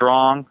Roderick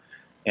Strong,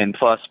 and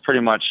plus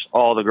pretty much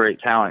all the great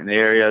talent in the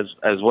area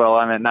as well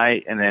on that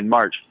night. And then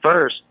March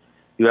 1st,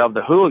 you have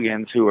the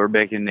Hooligans, who are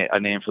making a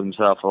name for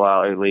themselves a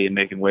lot lately and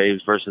making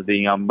waves, versus the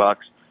Young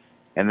Bucks.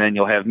 And then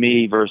you'll have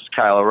me versus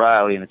Kyle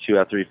O'Reilly in a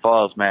 2-out-3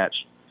 Falls match.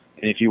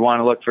 And if you want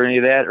to look for any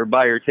of that or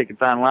buy your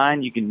tickets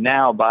online, you can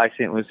now buy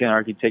St. Louis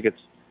Anarchy tickets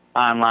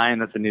online.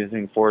 That's a new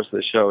thing for us,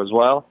 the show as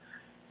well.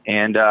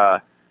 And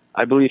I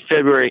believe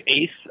February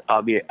 8th,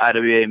 I'll be at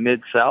IWA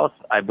Mid-South.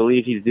 I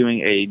believe he's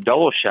doing a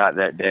double shot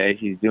that day.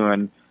 He's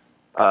doing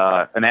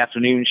an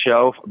afternoon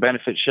show, a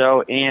benefit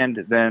show,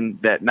 and then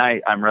that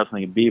night I'm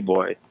wrestling a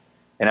B-Boy.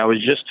 And I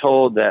was just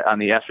told that on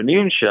the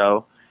afternoon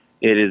show,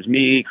 it is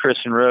me,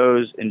 Christian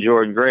Rose, and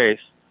Jordan Grace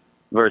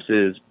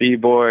versus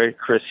B-Boy,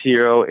 Chris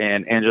Hero,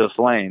 and Angelus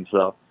Lane.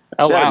 So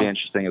that'll be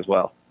interesting as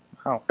well.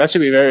 Oh, that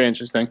should be very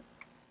interesting.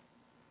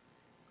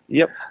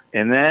 Yep.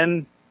 And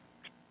then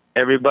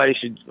everybody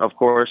should, of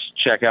course,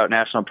 check out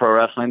National Pro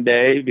Wrestling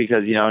Day,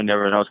 because, you know, you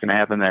never know what's going to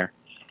happen there.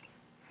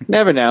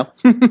 Never know.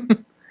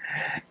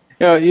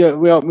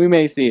 We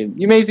may see it.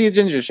 You may see a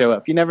Ginger show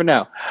up. You never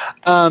know.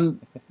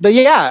 But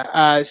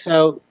yeah,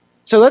 so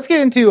let's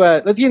get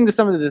into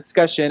some of the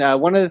discussion.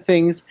 One of the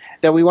things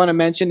that we want to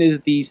mention is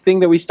the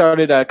thing that we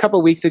started a couple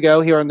of weeks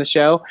ago here on the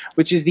show,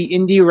 which is the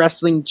Indie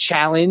Wrestling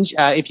Challenge.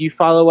 If you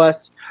follow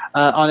us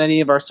on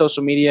any of our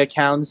social media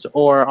accounts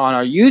or on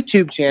our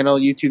YouTube channel,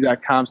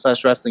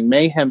 youtube.com/Wrestling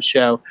Mayhem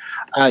Show,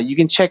 you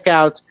can check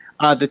out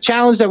the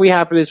challenge that we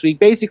have for this week.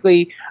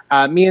 Basically,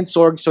 me and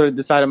Sorg sort of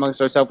decide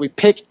amongst ourselves. We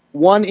pick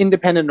one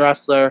independent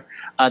wrestler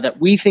that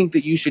we think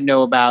that you should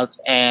know about,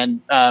 and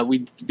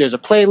there's a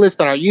playlist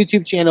on our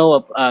YouTube channel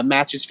of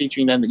matches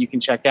featuring them that you can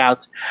check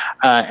out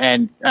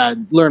and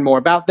learn more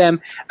about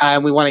them.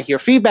 And we want to hear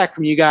feedback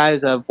from you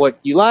guys of what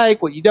you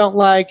like, what you don't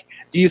like.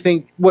 Do you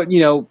think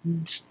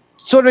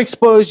sort of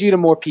expose you to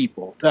more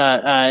people,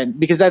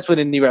 because that's what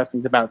indie wrestling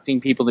is about,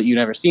 seeing people that you've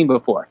never seen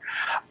before.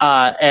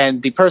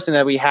 And the person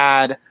that we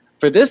had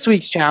for this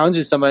week's challenge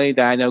is somebody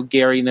that I know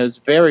Gary knows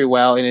very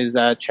well in his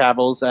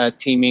travels,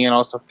 teaming and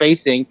also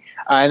facing,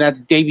 and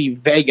that's Davey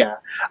Vega.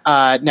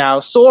 Now,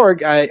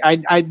 Sorg,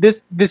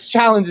 this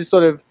challenge has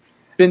sort of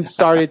been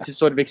started to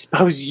sort of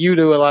expose you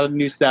to a lot of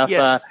new stuff.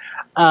 Yes.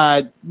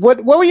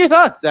 What were your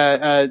thoughts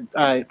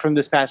from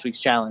this past week's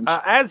challenge?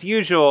 As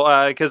usual,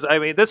 because I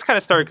mean, this kind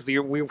of started because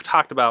we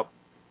talked about.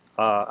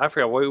 I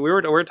forgot we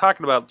were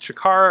talking about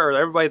Shakara or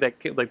everybody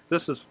that like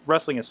this is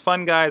wrestling is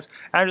fun, guys.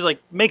 And I'm just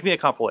like, make me a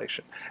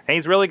compilation. And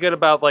he's really good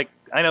about, like,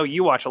 I know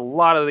you watch a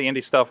lot of the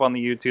indie stuff on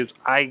the YouTubes.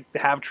 I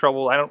have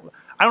trouble. I don't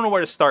know where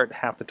to start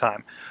half the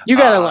time. You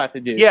got a lot to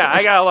do. Yeah,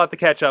 I got a lot to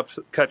catch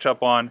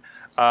up on.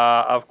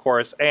 Of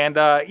course. And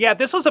yeah,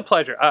 this was a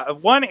pleasure.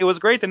 One, it was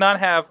great to not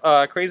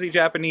have crazy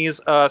Japanese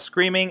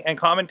screaming and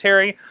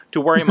commentary to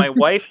worry my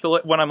wife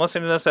when I'm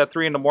listening to this at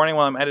 3 a.m.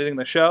 while I'm editing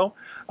the show.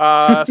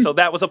 So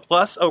that was a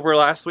plus over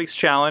last week's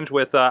challenge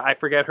with, I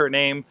forget her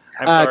name.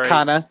 I'm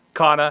sorry.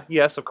 Kana,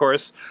 yes, of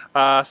course.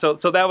 So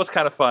that was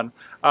kind of fun.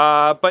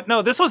 But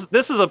no, this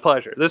is a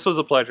pleasure. This was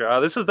a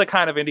pleasure. This is the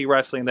kind of indie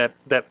wrestling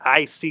that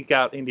I seek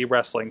out indie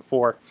wrestling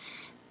for.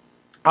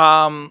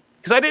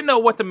 because I didn't know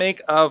what to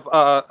make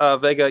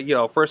of Vega. You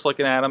know, first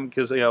looking at him,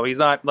 because he's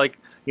not like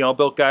a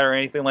built guy or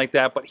anything like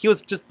that, but he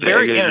was just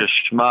very. Vega's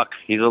a schmuck.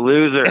 He's a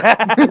loser.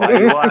 Why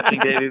are you watching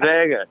Davey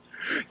Vega?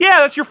 Yeah,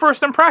 that's your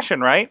first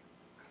impression, right?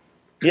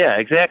 Yeah,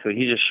 exactly.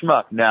 He's a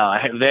schmuck. Now,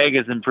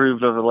 Vega's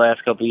improved over the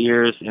last couple of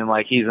years, and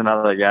like he's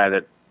another guy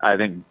that I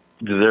think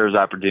deserves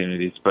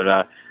opportunities.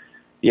 But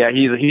yeah,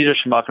 he's a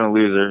schmuck and a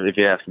loser, if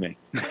you ask me.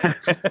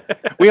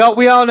 We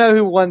all know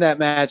who won that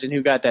match and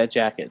who got that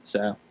jacket.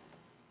 So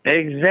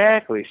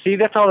exactly. See,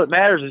 that's all that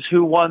matters is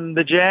who won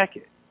the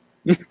jacket.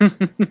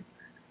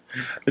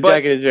 The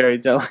jacket is very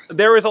telling.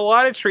 There was a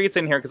lot of treats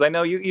in here because I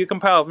know you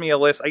compiled me a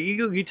list.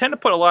 You tend to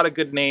put a lot of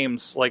good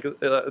names like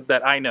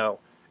that I know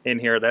in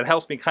here that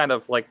helps me kind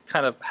of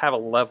have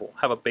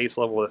a base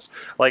level of this.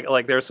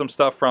 Like there's some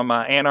stuff from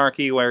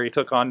Anarchy where he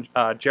took on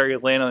Jerry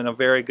Lynn in a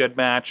very good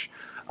match.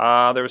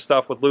 There was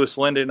stuff with Louis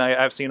Linden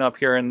I've seen up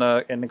here in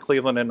the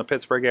Cleveland and the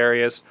Pittsburgh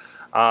areas.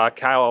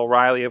 Kyle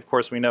O'Reilly, of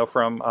course, we know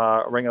from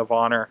Ring of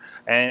Honor,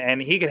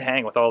 and he could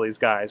hang with all these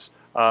guys.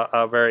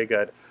 Very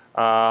good.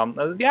 I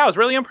was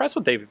really impressed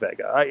with Davey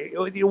Vega.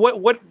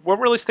 What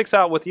really sticks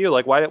out with you?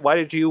 Like, why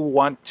did you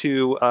want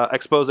to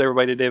expose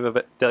everybody to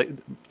Vega?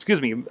 Because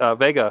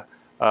Vega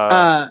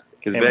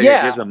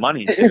gives them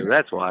money too.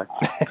 That's why.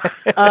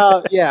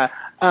 Yeah,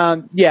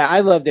 I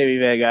love Davey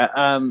Vega.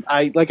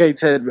 I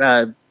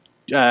said,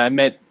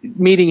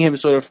 meeting him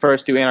sort of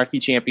first through Anarchy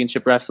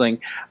Championship Wrestling.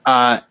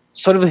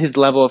 Sort of his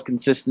level of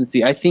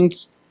consistency. I think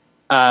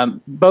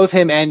both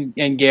him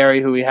and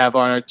Gary, who we have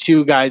on, are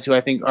two guys who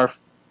I think are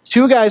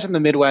two guys from the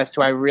Midwest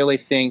who I really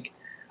think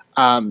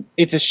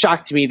it's a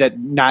shock to me that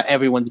not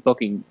everyone's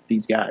booking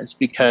these guys,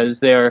 because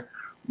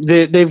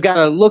they've got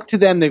a look to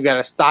them, they've got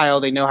a style,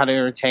 they know how to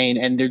entertain,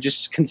 and they're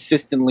just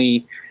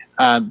consistently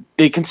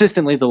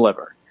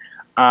deliver.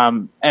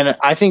 And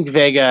I think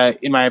Vega,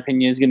 in my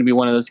opinion, is going to be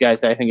one of those guys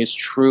that I think is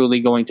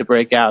truly going to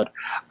break out.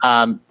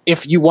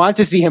 If you want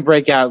to see him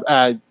break out,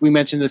 we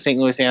mentioned the St.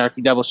 Louis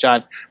Anarchy double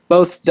shot,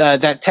 both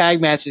that tag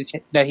matches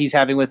that he's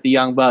having with the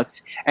Young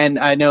Bucks, and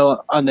I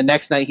know on the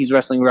next night he's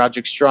wrestling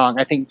Roderick Strong.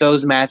 I think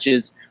those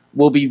matches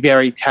will be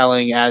very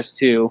telling as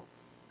to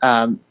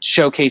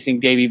showcasing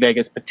Davey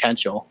Vega's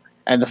potential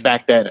and the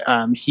fact that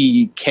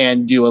he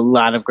can do a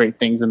lot of great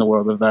things in the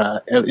world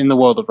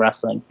of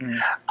wrestling.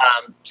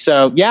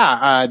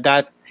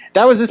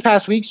 That was this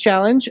past week's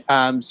challenge.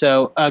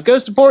 So go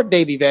support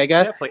Davey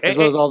Vega. Definitely. As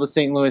well as all the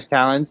St. Louis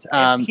talents.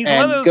 He's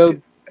one of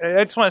those.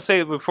 I just want to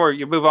say before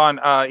you move on,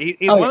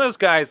 he's one of those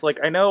guys, like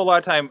I know a lot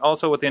of time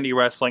also with indie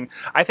wrestling,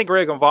 I think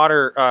Ring of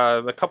Honor,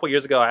 a couple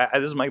years ago,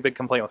 this is my big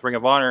complaint with Ring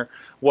of Honor,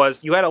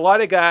 was you had a lot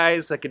of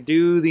guys that could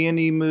do the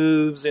indie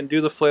moves and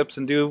do the flips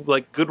and do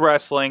like good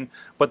wrestling,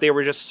 but they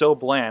were just so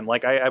bland.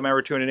 Like I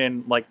remember tuning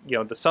in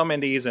to some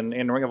indies and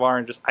Ring of Honor,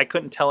 and just I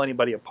couldn't tell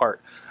anybody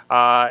apart.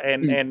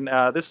 And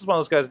this is one of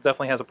those guys that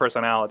definitely has a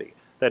personality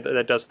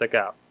that does stick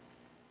out.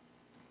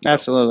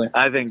 Absolutely.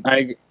 I think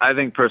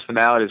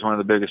personality is one of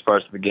the biggest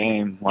parts of the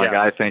game.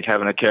 I think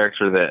having a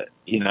character that,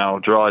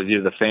 draws you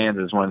to the fans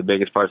is one of the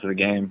biggest parts of the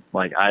game.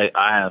 Like, I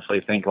honestly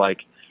think,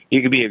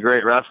 you could be a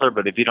great wrestler,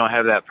 but if you don't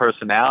have that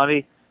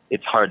personality,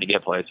 it's hard to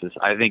get places.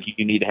 I think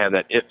you need to have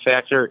that it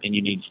factor, and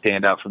you need to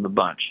stand out from the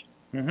bunch.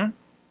 Mm-hmm.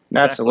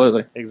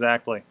 Absolutely.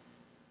 Exactly.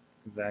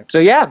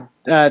 So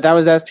that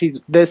was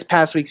this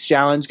past week's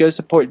challenge. Go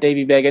support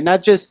Davey Vega,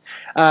 not just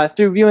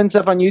through viewing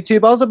stuff on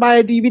YouTube. Also buy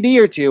a DVD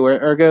or two,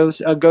 or go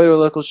to a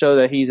local show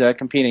that he's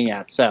competing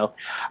at. So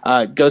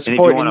go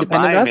support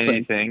independent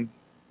wrestling.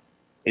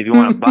 If you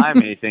want to buy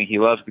him anything, he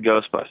loves the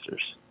Ghostbusters.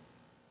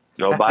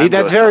 Go buy him.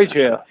 That's very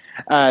true.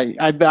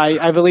 I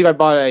believe I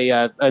bought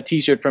a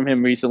T-shirt from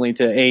him recently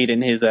to aid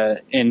in his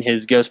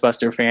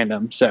Ghostbuster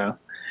fandom. So.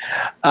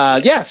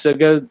 So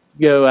go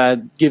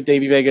give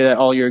Davey Vega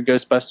all your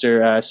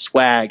Ghostbuster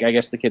swag, I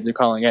guess the kids are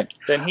calling it.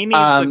 Then he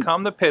needs to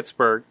come to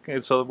Pittsburgh,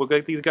 and so we'll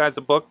get these guys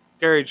a book,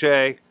 Gary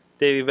J,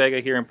 Davey Vega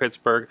here in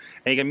Pittsburgh,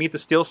 and you can meet the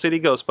Steel City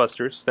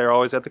Ghostbusters. They're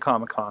always at the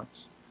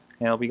Comic-Cons,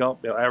 and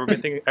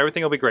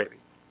everything will be gravy.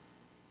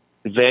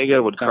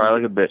 Vega would cry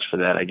like a bitch for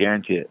that, I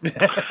guarantee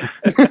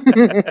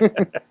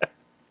it.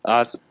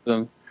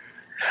 Awesome.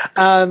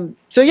 Let's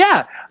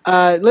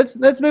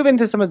move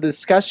into some of the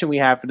discussion we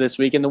have for this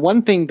week. And the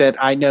one thing that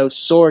I know,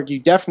 Sorg, you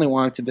definitely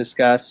wanted to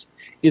discuss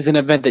is an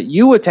event that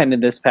you attended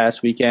this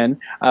past weekend.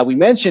 We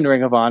mentioned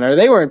Ring of Honor.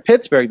 They were in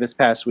Pittsburgh this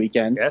past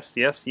weekend.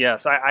 Yes.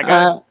 I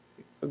got.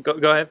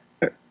 Go ahead.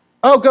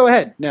 Oh, go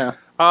ahead. No.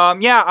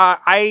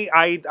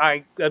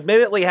 I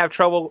admittedly have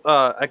trouble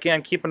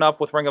again keeping up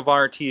with Ring of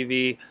Honor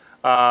TV.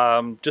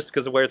 Just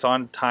because of where it's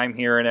on time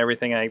here and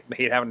everything, I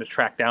hate having to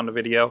track down the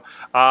video.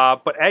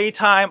 But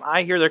anytime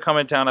I hear they're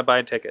coming to town, I buy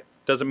a ticket.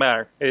 Doesn't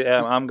matter.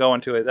 I'm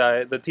going to it.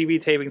 The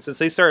TV taping, since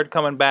they started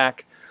coming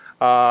back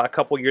a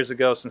couple years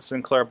ago, since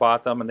Sinclair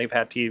bought them and they've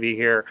had TV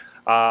here,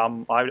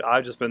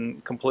 I've just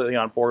been completely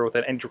on board with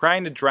it and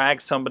trying to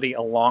drag somebody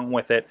along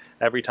with it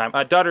every time.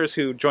 Dutters,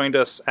 who joined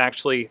us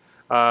actually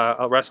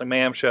a Wrestling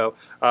Mayhem show.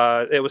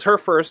 It was her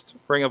first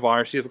Ring of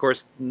Honor. She, of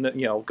course,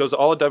 goes to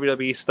all the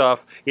WWE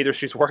stuff. Either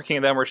she's working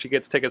in them or she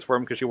gets tickets for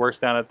them because she works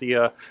down at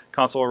the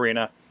console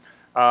arena.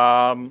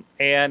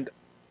 And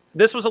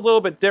this was a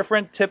little bit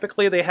different.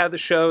 Typically, they had the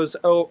shows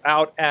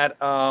out at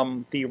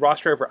the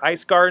Ross River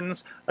Ice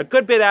Gardens, a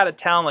good bit out of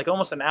town, like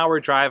almost an hour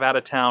drive out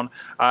of town.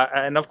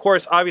 And of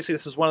course, obviously,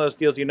 this is one of those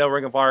deals,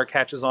 Ring of Honor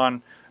catches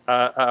on,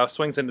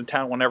 swings into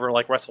town whenever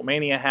like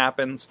WrestleMania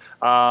happens.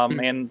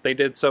 And they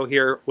did so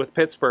here with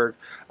Pittsburgh.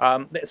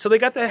 So they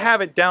got to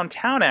have it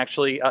downtown,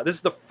 actually. This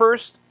is the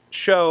first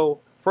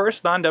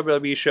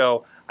non-WWE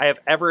show I have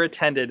ever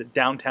attended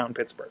downtown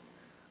Pittsburgh,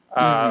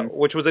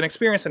 which was an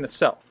experience in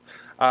itself.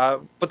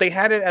 But they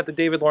had it at the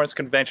David Lawrence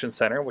Convention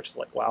Center, which is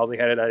like, wow, they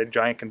had it at a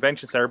giant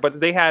convention center. But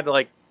they had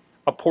like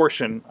a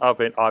portion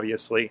of it,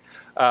 obviously,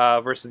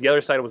 versus the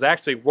other side was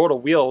actually Road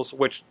of Wheels,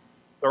 which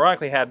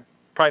ironically had,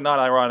 probably not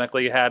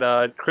ironically,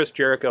 had Chris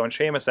Jericho and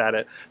Sheamus at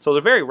it. So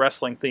they're very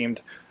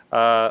wrestling-themed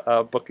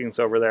bookings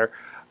over there.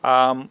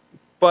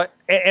 But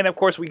of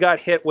course, we got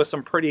hit with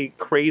some pretty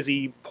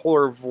crazy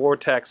polar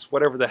vortex,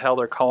 whatever the hell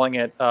they're calling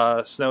it,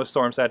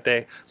 snowstorms that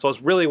day. So I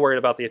was really worried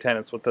about the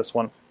attendance with this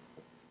one.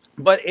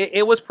 But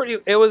it was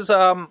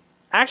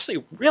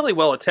actually really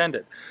well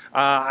attended.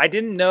 I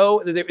didn't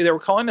know that they were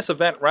calling this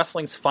event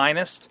Wrestling's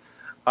Finest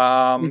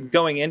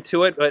going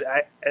into it, but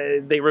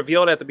they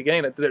revealed at the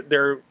beginning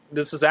that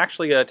this is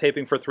actually a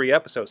taping for 3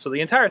 episodes. So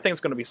the entire thing's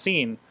going to be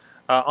seen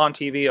on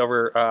TV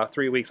over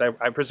 3 weeks.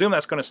 I presume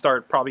that's going to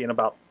start probably in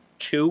about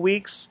 2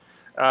 weeks,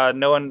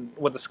 knowing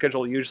what the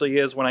schedule usually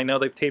is when I know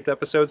they've taped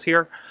episodes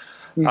here.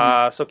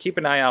 So keep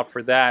an eye out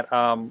for that.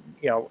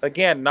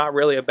 Again, not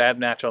really a bad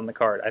match on the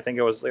card. I think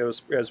it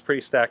was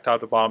pretty stacked top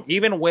to bottom.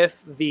 Even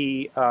with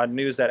the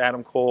news that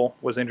Adam Cole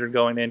was injured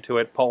going into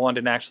it, Paul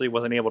London actually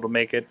wasn't able to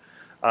make it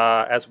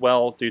as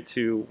well due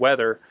to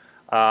weather.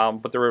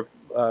 But the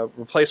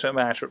replacement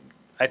match,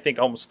 I think,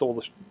 almost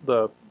stole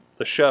the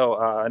show.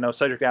 I know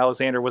Cedric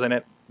Alexander was in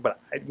it,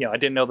 but I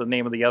didn't know the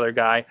name of the other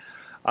guy.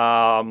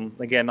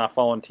 Again, not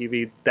following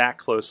TV that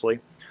closely.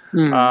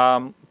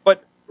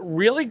 But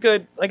really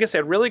good, like I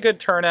said, really good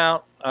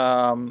turnout.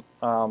 I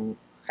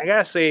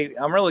gotta say,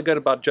 I'm really good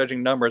about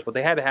judging numbers, but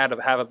they had to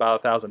have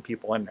about 1,000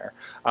 people in there.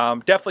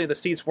 Definitely, the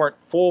seats weren't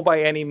full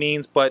by any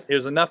means, but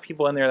there's enough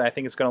people in there that I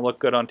think it's going to look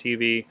good on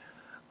TV.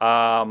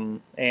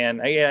 And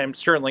I'm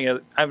sure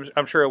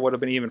it would have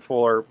been even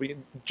fuller,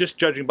 just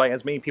judging by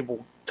as many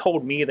people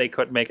told me they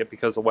couldn't make it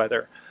because of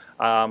weather.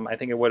 I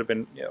think it would have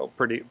been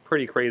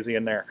pretty crazy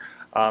in there.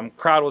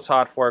 Crowd was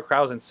hot for it.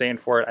 Crowd was insane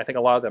for it. I think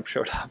a lot of them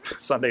showed up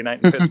Sunday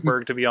night in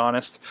Pittsburgh, to be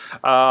honest.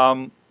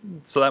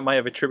 So that might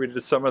have attributed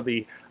to some of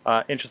the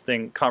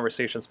interesting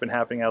conversations been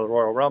happening out of the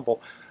Royal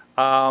Rumble.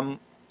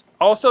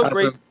 Also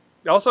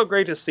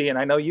great to see, and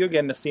I know you're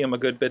getting to see him a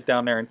good bit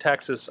down there in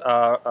Texas.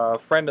 A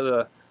friend of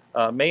the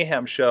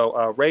Mayhem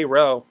show, Ray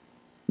Rowe.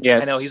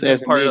 Yes, I know he's been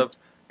part of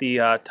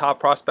the Top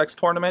Prospects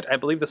tournament. I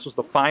believe this was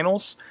the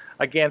finals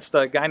against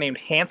a guy named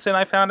Hanson,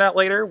 I found out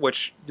later,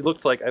 which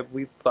looked like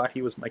we thought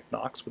he was Mike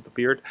Knox with the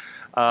beard.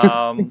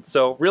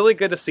 So really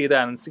good to see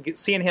that, and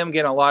seeing him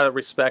get a lot of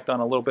respect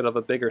on a little bit of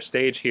a bigger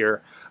stage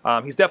here.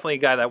 He's definitely a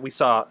guy that we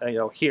saw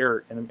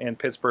here in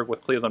Pittsburgh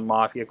with Cleveland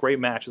Mafia. Great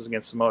matches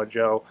against Samoa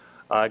Joe.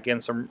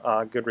 Again, some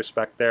good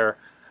respect there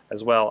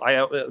as well.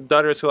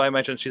 Dutters, who I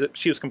mentioned,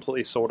 she was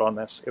completely sold on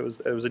this. It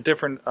was a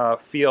different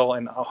feel,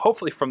 and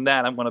hopefully from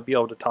that I'm going to be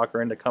able to talk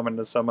her into coming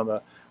to some of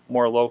the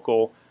more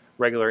local,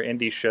 regular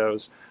indie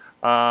shows.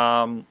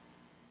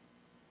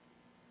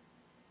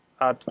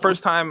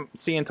 First time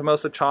seeing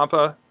Tommaso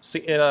Ciampa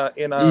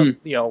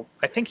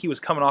I think he was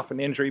coming off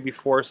an injury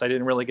before, so I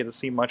didn't really get to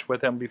see much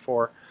with him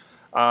before.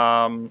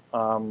 Of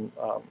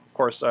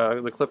course,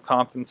 the Cliff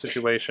Compton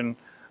situation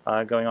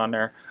going on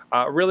there.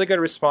 Really good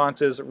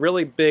responses,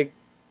 really big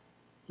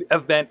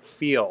event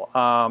feel.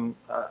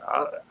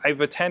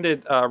 I've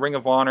attended Ring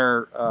of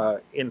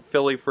Honor in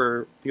Philly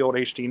for the old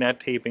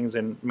HDNet tapings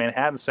in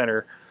Manhattan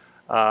Center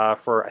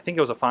for, I think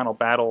it was a Final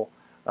Battle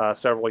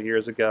several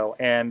years ago.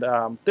 And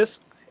this,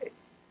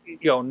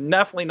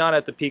 definitely not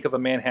at the peak of a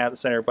Manhattan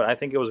Center, but I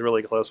think it was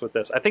really close with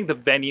this. I think the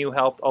venue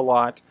helped a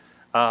lot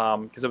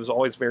because it was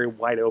always very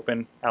wide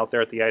open out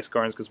there at the Ice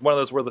Gardens, because one of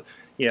those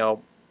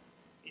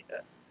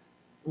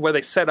where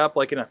they set up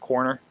like in a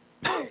corner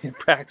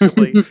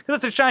practically, because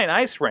it's a giant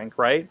ice rink,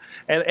 right?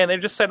 And they're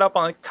just set up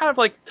on kind of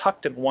like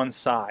tucked in one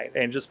side,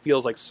 and it just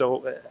feels like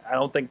so. I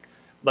don't think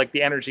like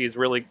the energy is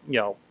really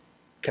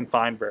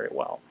confined very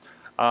well.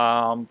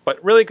 But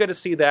really good to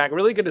see that.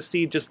 Really good to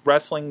see just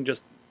wrestling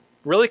just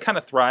really kind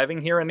of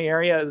thriving here in the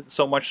area.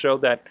 So much so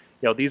that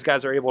these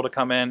guys are able to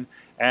come in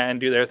and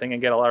do their thing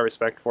and get a lot of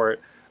respect for it.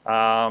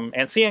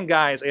 And seeing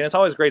guys, and it's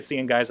always great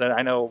seeing guys that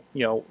I know,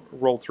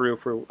 rolled through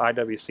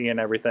IWC and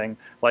everything,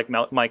 like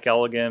Mike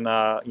Elligan,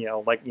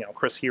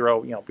 Chris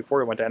Hero,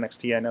 before he went to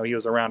NXT, I know he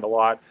was around a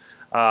lot.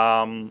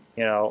 And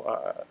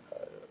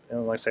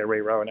like I say,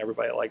 Ray Rowe and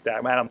everybody like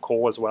that. Adam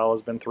Cole as well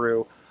has been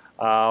through.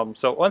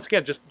 So once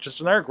again,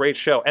 just another great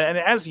show. And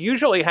as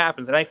usually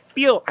happens, and I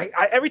feel,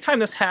 every time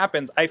this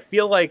happens, I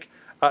feel like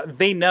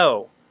they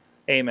know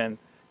Eamon?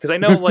 Because I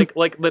know,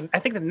 I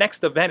think the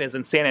next event is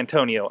in San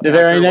Antonio. The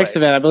very next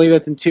event, I believe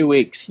that's in 2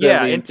 weeks.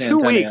 Yeah, in 2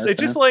 weeks. It's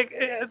just like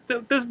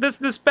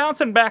this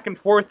bouncing back and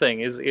forth thing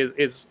is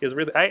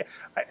really. I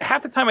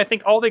half the time I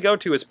think all they go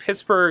to is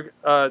Pittsburgh,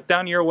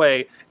 down your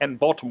way, and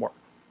Baltimore.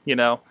 You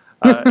know,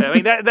 I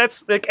mean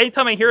that's like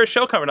anytime I hear a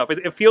show coming up,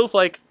 it feels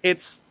like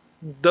it's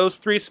those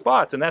 3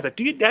 spots, and that's it.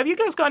 Have you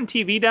guys gotten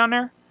TV down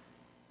there?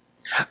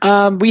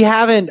 We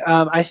haven't.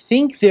 I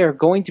think they're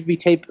going to be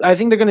taped. I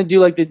think they're going to do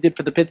like they did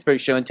for the Pittsburgh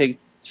show and take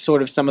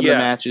sort of some of the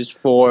matches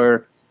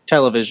for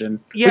television,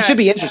 which should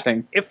be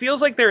interesting. It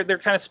feels like they're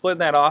kind of splitting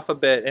that off a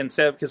bit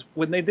instead, because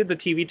when they did the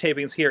TV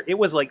tapings here, it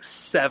was like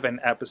 7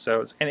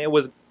 episodes, and it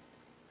was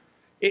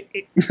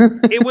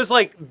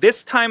like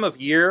this time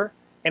of year,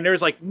 and there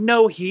was like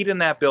no heat in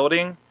that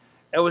building.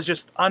 It was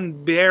just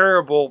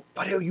unbearable,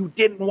 but you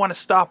didn't want to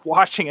stop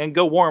watching and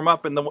go warm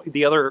up in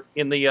the other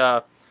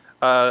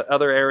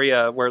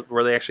area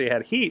where they actually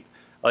had heat,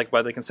 like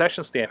by the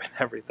concession stand and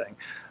everything.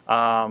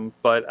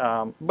 But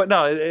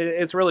no,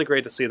 it's really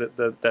great to see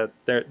that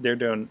they're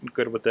doing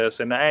good with this.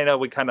 And I know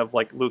we kind of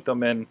like loop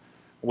them in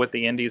with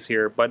the indies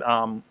here, but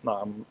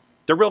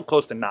they're real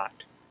close to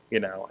not, you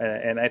know.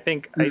 And I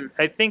think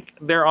I think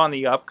they're on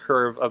the up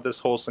curve of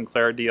this whole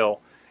Sinclair deal,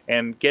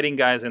 and getting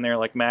guys in there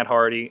like Matt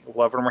Hardy,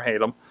 love him or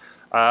hate him,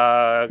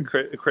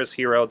 Chris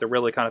Hero, to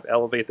really kind of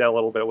elevate that a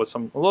little bit with a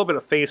little bit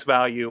of face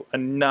value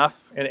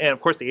enough, and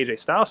of course the AJ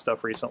Styles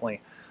stuff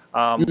recently.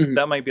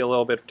 That might be a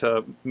little bit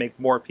to make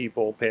more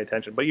people pay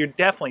attention. But you're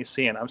definitely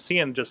I'm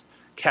seeing just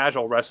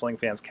casual wrestling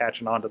fans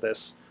catching on to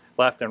this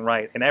left and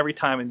right. And every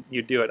time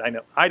you do it, I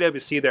know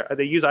IWC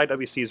they use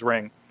IWC's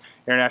ring,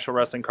 International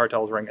Wrestling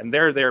Cartel's ring, and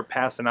they're there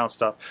passing out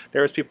stuff.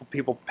 There's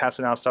people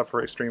passing out stuff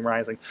for Extreme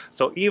Rising.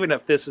 So even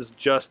if this is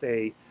just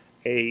a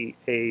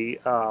gateway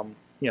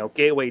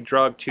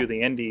drug to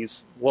the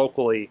indies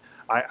locally,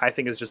 I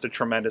think is just a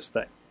tremendous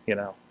thing, you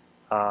know.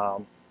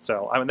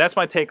 So I mean, that's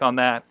my take on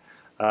that.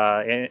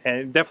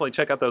 And definitely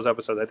check out those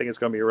episodes. I think it's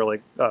going to be a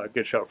really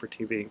good show for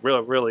TV.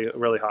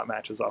 Really hot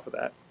matches off of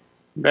that.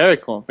 Very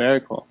cool, very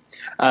cool.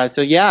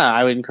 So yeah,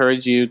 I would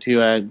encourage you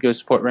to go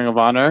support Ring of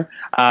Honor.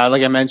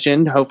 Like I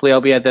mentioned, hopefully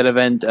I'll be at that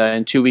event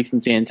in 2 weeks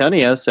in San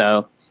Antonio.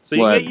 So you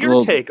get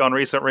your take on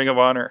recent Ring of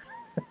Honor.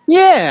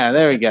 Yeah,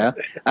 there we go.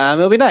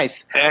 It'll be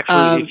nice.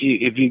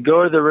 Actually, if you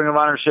go to the Ring of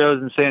Honor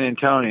shows in San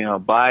Antonio,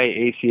 buy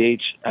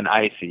ACH an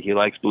icy. He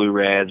likes blue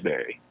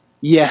raspberry.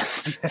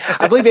 Yes.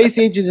 I believe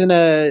ACH is in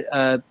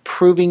a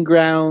proving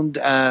ground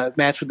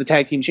match with the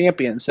tag team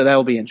champions, so that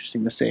will be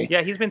interesting to see.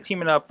 Yeah, he's been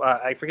teaming up.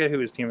 I forget who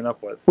he's teaming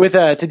up with. With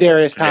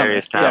Tadarius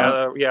Thomas.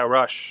 Yeah,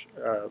 Rush.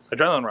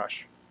 Adrenaline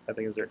Rush, I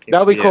think is their team.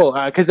 That'll be cool,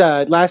 because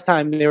last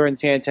time they were in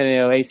San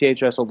Antonio, ACH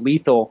wrestled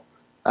Lethal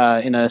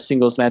in a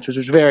singles match, which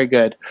was very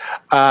good.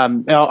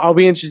 I'll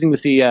be interesting to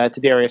see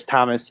Tadarius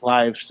Thomas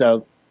live,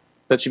 so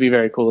that should be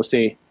very cool to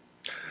see.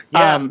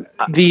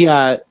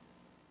 Yeah.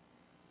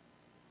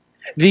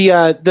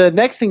 The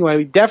next thing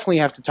we definitely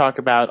have to talk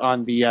about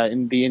on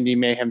in the Indy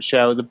Mayhem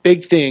show, the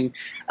big thing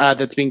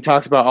that's being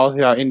talked about all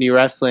throughout indie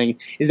wrestling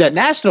is that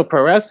National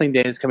Pro Wrestling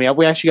Day is coming up.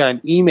 We actually got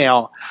an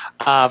email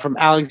from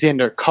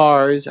Alexander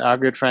Kars, our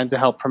good friend, to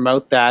help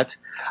promote that.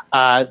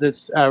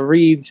 That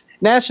reads,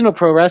 National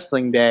Pro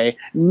Wrestling Day.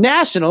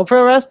 National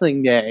Pro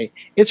Wrestling Day.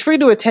 It's free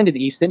to attend at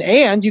Easton,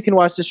 and you can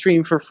watch the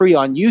stream for free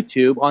on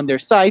YouTube on their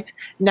site,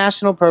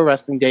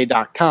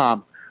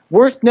 nationalprowrestlingday.com.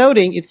 Worth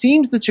noting, it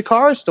seems the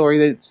Chikara story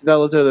that's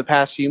developed over the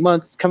past few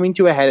months is coming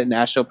to a head at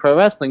National Pro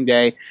Wrestling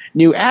Day.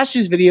 New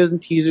Ashes videos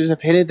and teasers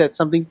have hinted that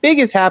something big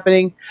is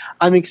happening.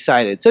 I'm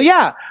excited. So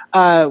yeah,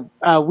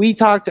 we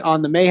talked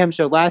on the Mayhem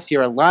show last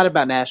year a lot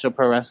about National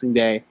Pro Wrestling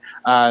Day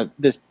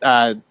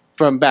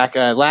from back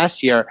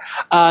last year.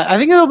 I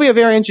think it'll be a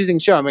very interesting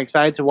show. I'm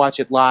excited to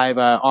watch it live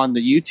on the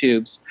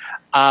YouTubes.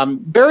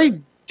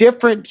 Very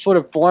different sort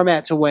of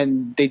format to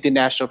when they did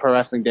National Pro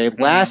Wrestling Day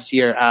last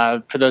year.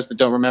 For those that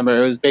don't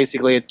remember, it was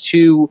basically it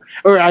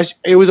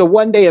was a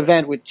one-day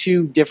event with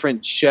 2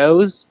 different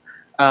shows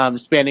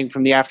spanning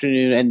from the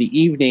afternoon and the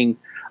evening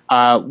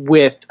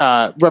with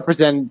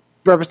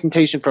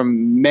representation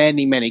from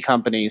many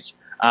companies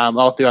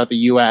all throughout the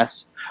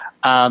U.S.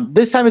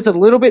 This time it's a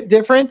little bit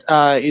different.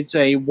 It's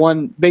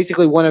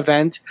basically one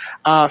event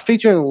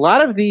featuring a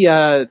lot of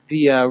the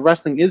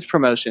Wrestling Is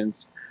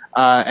promotions.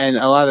 And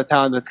a lot of the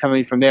talent that's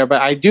coming from there.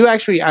 But I do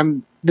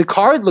the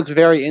card looks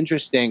very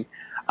interesting,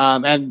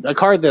 and a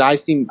card that I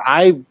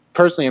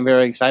personally am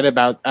very excited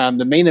about.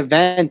 The main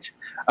event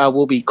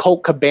will be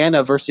Colt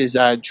Cabana versus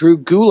Drew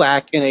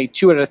Gulak in a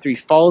 2 out of 3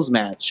 falls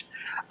match.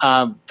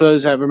 For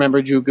those that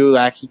remember Drew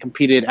Gulak, he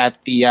competed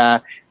at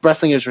the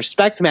Wrestling Is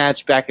Respect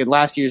match back at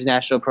last year's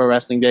National Pro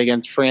Wrestling Day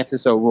against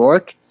Francis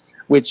O'Rourke,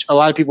 which a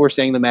lot of people were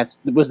saying the match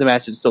was the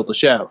match that stole the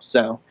show.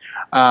 So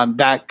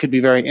that could be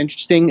very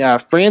interesting.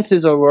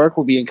 Francis O'Rourke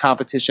will be in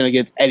competition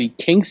against Eddie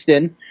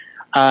Kingston.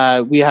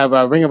 We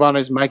have Ring of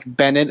Honor's Mike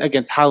Bennett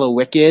against Hollow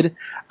Wicked.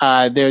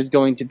 There's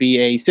going to be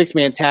a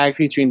 6-man tag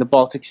featuring the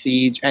Baltic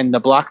Siege and the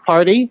Block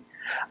Party.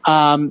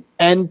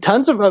 and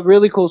tons of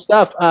really cool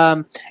stuff.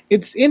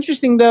 It's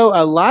interesting though.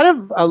 A lot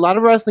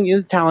of wrestling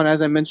is talent,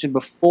 as I mentioned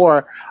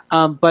before,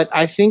 but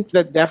I think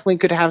that definitely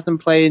could have some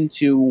play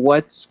into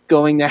what's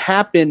going to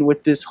happen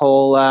with this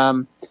whole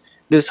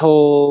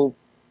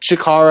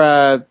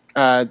Chikara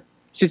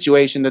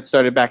situation that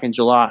started back in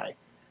July.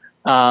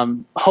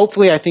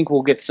 Hopefully, I think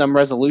we'll get some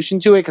resolution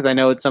to it, because I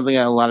know it's something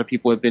that a lot of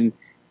people have been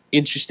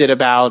interested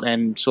about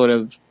and sort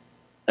of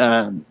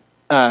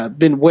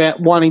been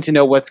wanting to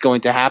know what's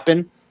going to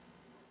happen.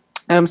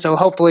 So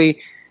hopefully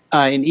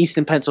in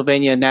Easton,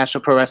 Pennsylvania,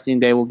 National Pro Wrestling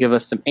Day will give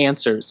us some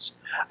answers.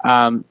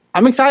 I'm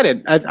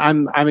excited.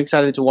 I'm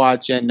excited to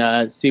watch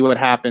and see what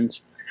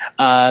happens.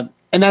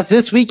 And that's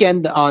this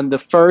weekend on the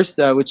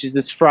 1st, which is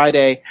this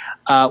Friday,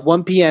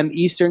 1 p.m.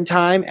 Eastern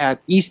Time at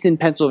Easton,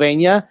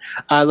 Pennsylvania.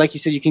 Like you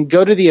said, you can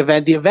go to the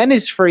event. The event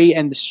is free,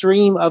 and the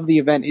stream of the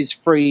event is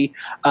free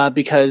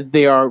because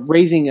they are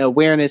raising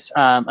awareness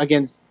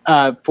against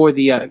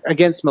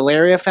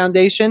Malaria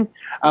Foundation,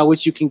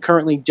 which you can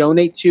currently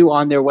donate to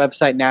on their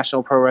website,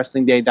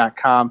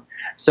 nationalprowrestlingday.com.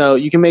 So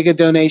you can make a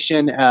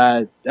donation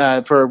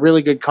for a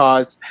really good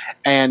cause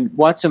and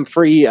watch some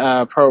free,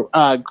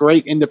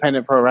 great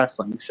independent pro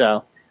wrestling.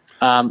 So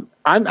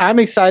I'm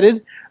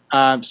excited.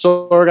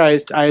 Sorg,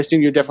 I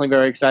assume you're definitely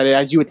very excited,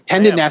 as you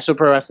attended National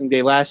Pro Wrestling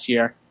Day last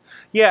year.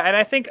 Yeah, and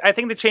I think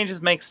the changes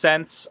make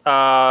sense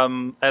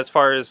as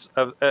far as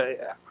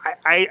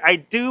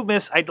I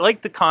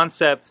like the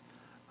concept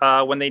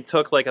when they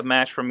took like a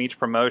match from each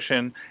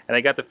promotion and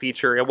they got the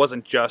feature. It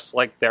wasn't just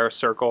like their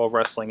circle of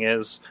wrestling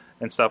is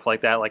and stuff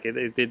like that. Like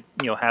it did,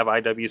 have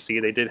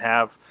IWC. They did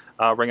have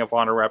Ring of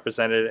Honor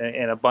represented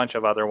and a bunch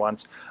of other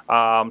ones.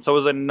 So it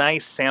was a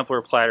nice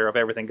sampler platter of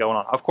everything going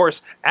on. Of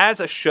course, as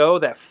a show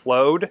that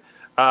flowed,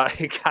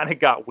 it kind of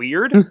got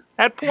weird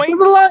at points. It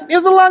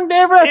was a long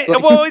day of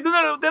wrestling.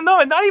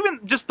 No, not even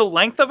just the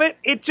length of it.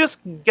 It just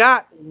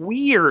got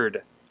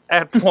weird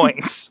at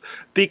points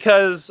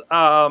because,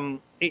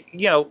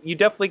 you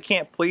definitely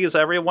can't please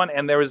everyone.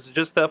 And there was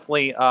just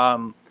definitely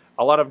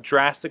a lot of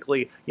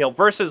drastically,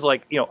 versus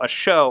like, a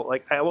show.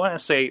 Like I want to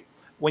say,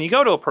 when you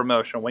go to a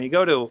promotion, when you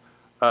go to,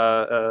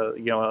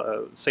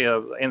 say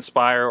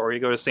Inspire or you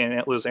go to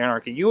St Louis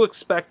Anarchy, you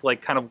expect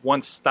like kind of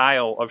one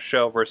style of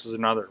show versus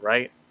another,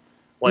 right?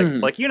 Like,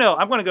 I'm going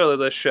to go to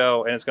this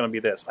show and it's going to be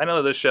this. I know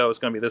that this show is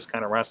going to be this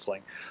kind of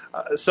wrestling.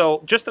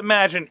 So just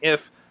imagine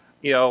if,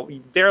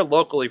 they're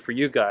locally for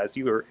you guys.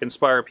 You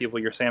Inspire people,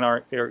 your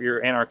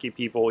Anarchy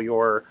people,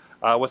 your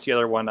what's the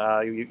other one?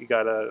 You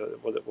got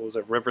what was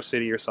it, River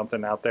City or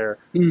something out there.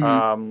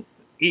 Mm-hmm.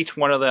 Each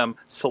one of them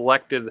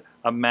selected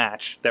a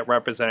match that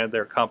represented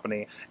their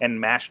company and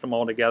mashed them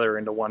all together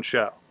into one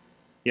show.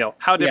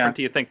 How different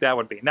do you think that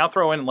would be? Now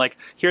throw in like,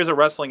 here's a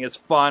wrestling is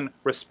fun,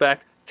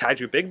 respect,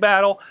 Kaiju Big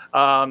Battle.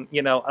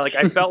 Like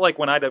I felt like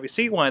when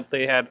IWC went,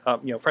 they had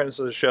friends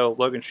of the show,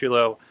 Logan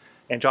Shulo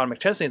and John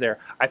McChesney there.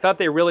 I thought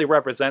they really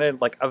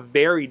represented like a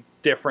very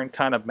different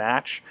kind of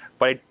match,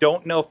 but I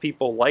don't know if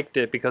people liked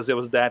it because it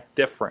was that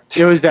different.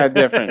 It was that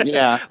different,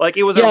 yeah. Like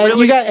it was a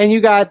really...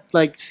 You got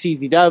like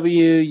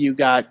CZW, you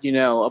got,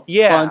 a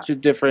bunch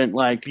of different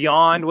like...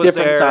 Beyond was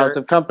different there. Styles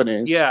of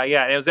companies. Yeah.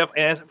 And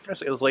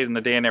it was late in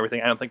the day and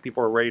everything. I don't think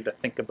people were ready to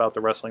think about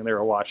the wrestling they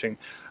were watching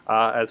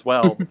as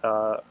well.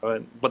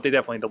 But they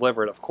definitely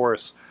delivered, of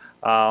course.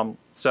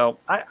 So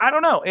I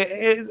don't know.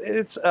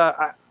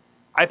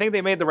 I think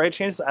they made the right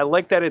changes. I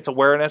like that it's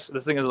awareness.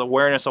 This thing is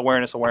awareness.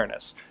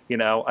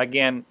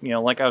 Again,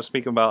 like I was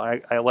speaking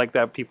about, I like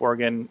that people are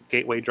getting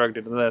gateway drugged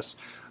into this.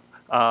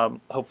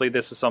 Hopefully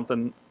this is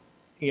something,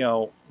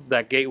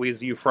 that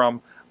gateways you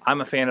from,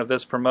 I'm a fan of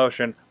this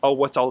promotion. Oh,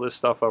 what's all this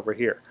stuff over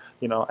here?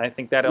 I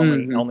think that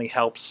only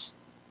helps,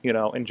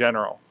 in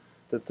general,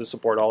 to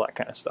support all that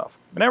kind of stuff.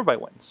 And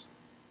everybody wins.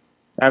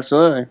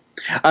 Absolutely.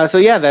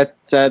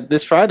 That's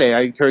this Friday.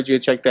 I encourage you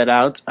to check that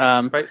out.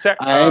 Right,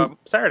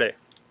 Saturday.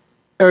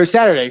 Or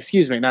Saturday,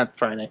 excuse me, not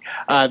Friday.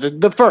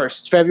 The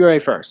 1st, February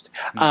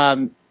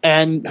 1st.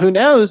 And who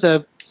knows,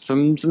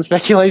 some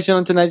speculation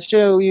on tonight's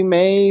show, you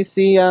may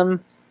see a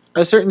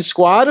certain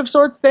squad of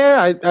sorts there.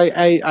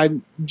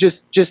 I'm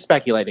just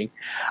speculating.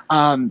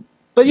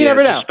 But you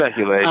never know.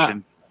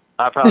 Speculation.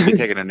 I'll probably be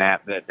taking a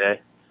nap that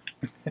day.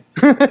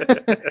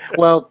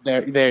 Well,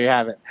 there you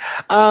have it.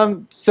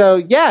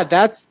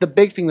 That's the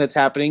big thing that's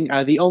happening.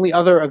 The only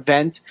other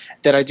event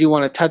that I do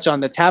want to touch on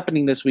that's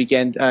happening this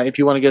weekend, if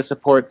you want to go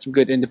support some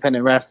good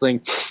independent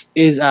wrestling,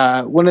 is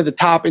one of the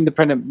top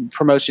independent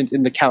promotions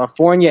in the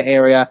California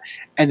area,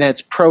 and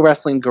that's Pro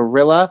Wrestling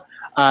Guerrilla,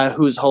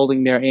 who's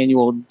holding their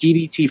annual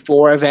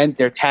DDT4 event,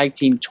 their tag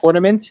team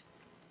tournament.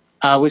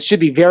 Which should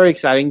be very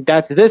exciting.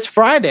 That's this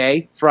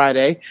Friday,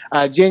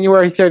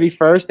 January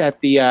 31st at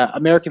the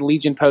American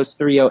Legion Post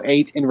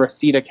 308 in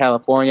Reseda,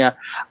 California.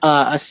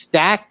 A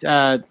stacked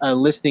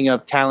listing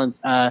of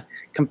talents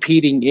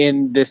competing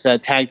in this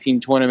tag team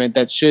tournament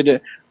that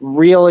should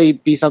really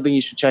be something you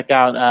should check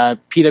out.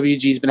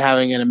 PWG's been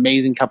having an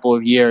amazing couple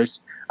of years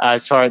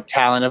as far as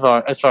talent,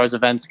 as far as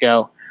events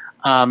go.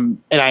 And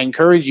I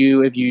encourage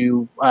you, if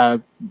you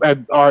are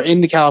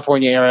in the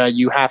California area,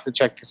 you have to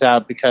check this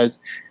out because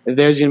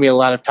there's going to be a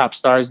lot of top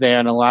stars there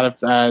and a lot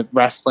of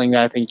wrestling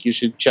that I think you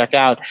should check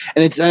out.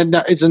 And it's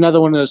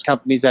another one of those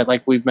companies that,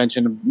 like we've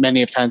mentioned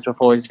many of times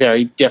before, is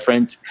very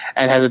different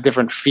and has a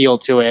different feel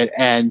to it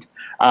and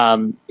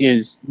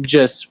is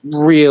just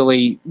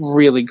really,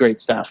 really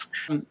great stuff.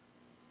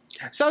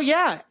 So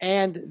yeah,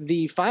 and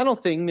the final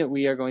thing that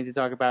we are going to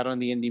talk about on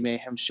the Indy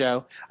Mayhem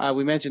Show,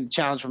 we mentioned the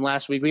challenge from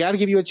last week. We got to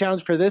give you a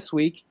challenge for this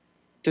week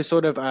to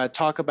sort of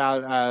talk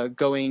about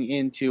going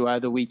into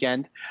the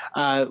weekend.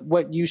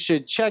 What you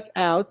should check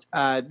out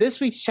this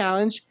week's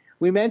challenge.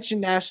 We mentioned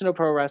National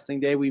Pro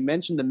Wrestling Day. We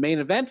mentioned the main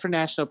event for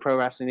National Pro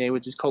Wrestling Day,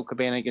 which is Colt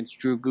Cabana against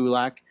Drew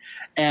Gulak.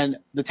 And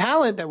the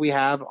talent that we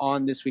have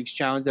on this week's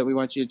challenge that we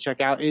want you to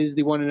check out is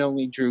the one and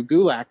only Drew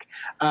Gulak.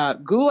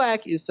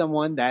 Gulak is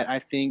someone that I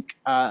think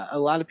a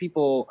lot of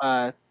people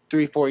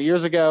 3-4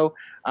 years ago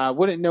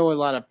wouldn't know a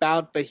lot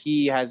about, but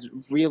he has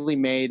really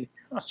made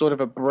sort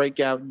of a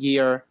breakout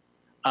year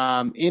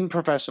in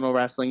professional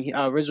wrestling. He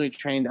originally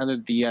trained under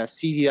the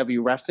CZW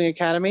Wrestling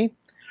Academy.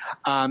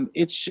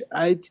 It's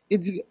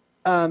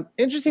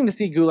interesting to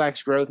see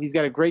Gulak's growth. He's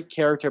got a great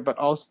character, but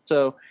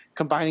also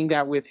combining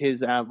that with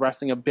his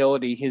wrestling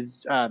ability,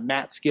 his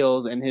mat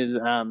skills, and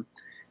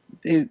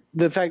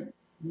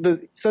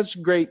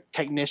such great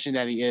technician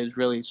that he is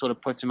really sort of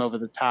puts him over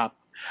the top.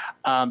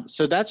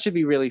 So that should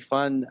be really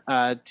fun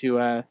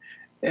to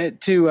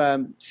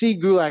see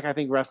Gulak, I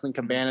think, wrestling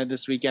Cabana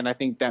this weekend. I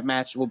think that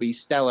match will be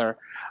stellar.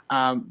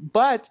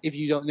 But if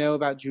you don't know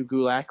about Drew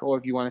Gulak or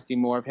if you want to see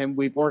more of him,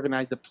 we've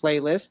organized a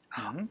playlist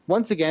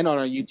once again on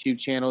our YouTube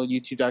channel,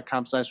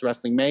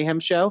 youtube.com/Wrestling Mayhem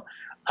Show.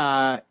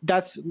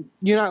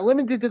 You're not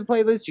limited to the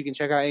playlist. You can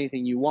check out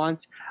anything you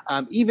want.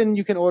 Even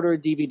you can order a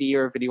DVD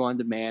or a video on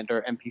demand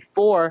or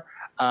MP4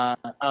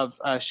 of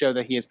a show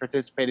that he has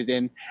participated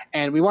in.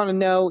 And we want to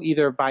know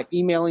either by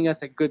emailing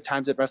us at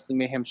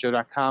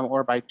goodtimes@wrestlingmayhemshow.com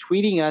or by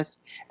tweeting us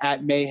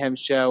at Mayhem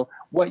Show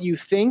what you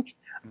think.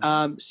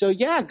 So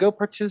yeah, go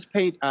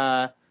participate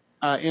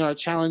in our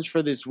challenge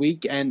for this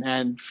week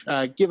and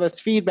give us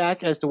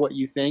feedback as to what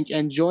you think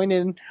and join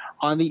in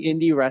on the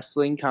indie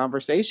wrestling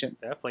conversation.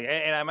 Definitely.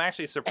 And I'm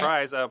actually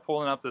surprised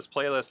pulling up this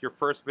playlist. Your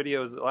first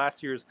video is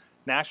last year's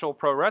National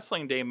Pro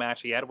Wrestling Day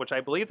match he had, which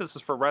I believe this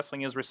is for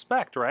Wrestling is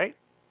Respect, right?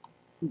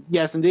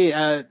 Yes, indeed.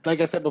 Like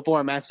I said before,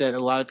 a match that a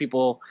lot of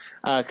people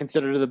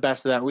consider the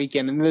best of that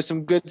weekend. And there's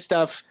some good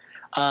stuff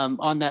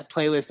on that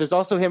playlist. There's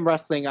also him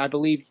wrestling, I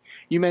believe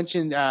you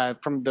mentioned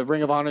from the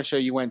Ring of Honor show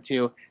you went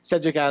to,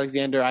 Cedric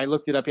Alexander. I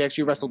looked it up. He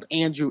actually wrestled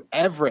Andrew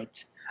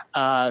Everett,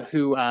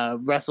 who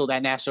wrestled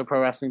at National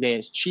Pro Wrestling Day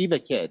as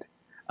Chiva Kid,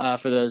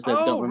 for those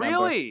that don't remember.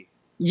 Oh, really?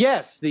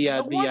 Yes.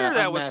 No wonder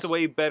that was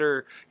way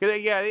better.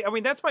 Yeah, I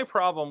mean, that's my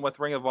problem with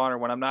Ring of Honor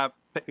when I'm not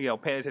paying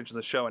attention to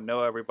the show and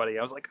know everybody.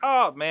 I was like,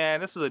 oh, man,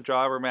 this is a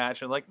jobber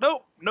match. And like,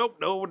 nope,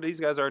 these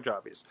guys are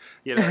jobbies.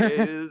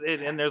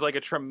 And there's like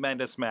a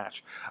tremendous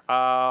match. Yeah,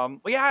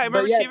 I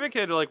remember Chiva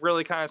Kid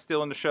really kind of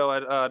stealing the show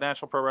at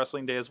National Pro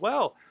Wrestling Day as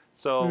well.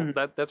 So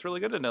that's really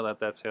good to know that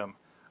that's him.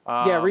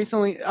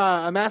 Recently,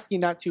 I'm asking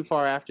not too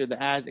far after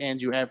the as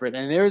Andrew Everett,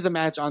 and there is a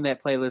match on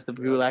that playlist of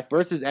Gulak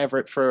versus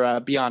Everett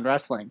for Beyond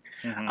Wrestling,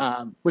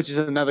 which is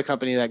another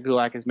company that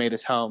Gulak has made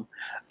his home.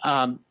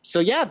 So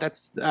yeah,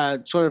 that's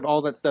sort of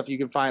all that stuff you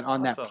can find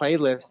on that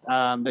playlist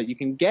that you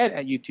can get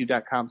at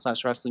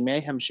youtube.com/Wrestling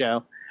Mayhem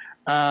Show.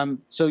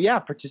 So yeah,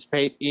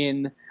 participate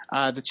in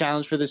the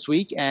challenge for this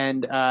week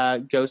and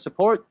go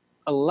support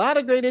a lot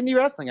of great indie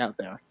wrestling out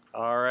there.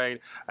 All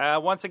right.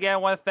 Once again, I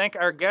want to thank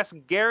our guest,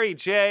 Gary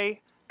J.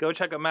 Go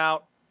check him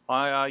out.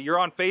 You're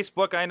on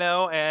Facebook, I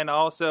know, and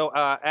also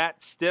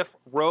at Stiff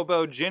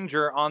Robo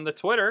Ginger on the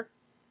Twitter.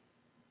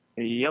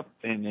 Yep,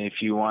 and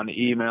if you want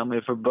to email me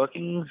for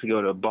bookings,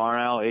 go to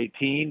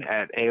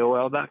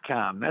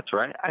barnowl18@aol.com. That's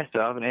right, I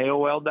still have an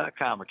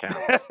AOL.com account.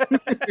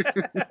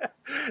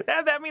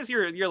 That means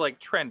you're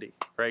like trendy,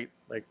 right?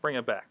 Like bring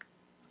it back.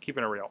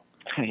 Keeping it real.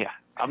 Yeah,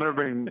 I'm going to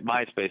bring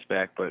MySpace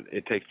back, but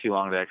it takes too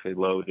long to actually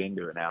load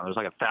into it now. There's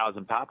like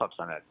 1,000 pop-ups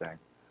on that thing.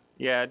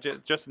 Yeah,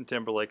 Justin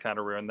Timberlake kind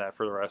of ruined that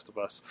for the rest of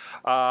us.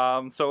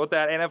 So with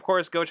that, and of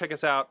course, go check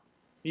us out.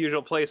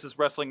 Usual places,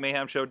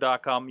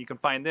 WrestlingMayhemShow.com. You can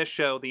find this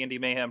show, the Indy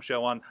Mayhem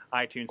Show, on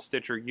iTunes,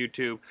 Stitcher,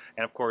 YouTube,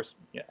 and of course,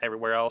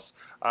 everywhere else.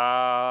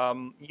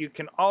 You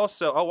can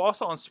also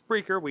on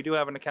Spreaker, we do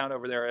have an account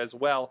over there as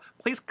well.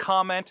 Please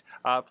comment.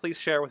 Please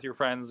share with your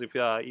friends if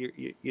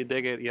you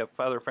dig it. You have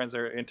other friends that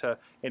are into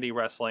indie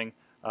wrestling.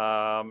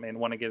 And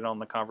want to get in on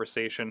the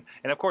conversation.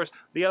 And of course,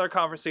 the other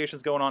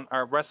conversations going on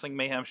our Wrestling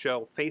Mayhem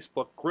Show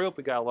Facebook group.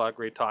 We got a lot of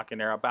great talk in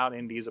there about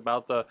indies,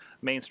 about the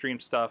mainstream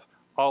stuff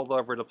all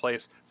over the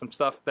place. Some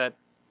stuff that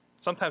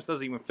sometimes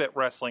doesn't even fit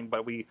wrestling,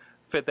 but we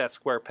fit that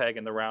square peg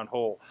in the round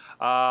hole.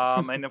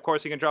 And of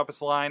course, you can drop us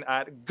a line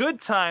at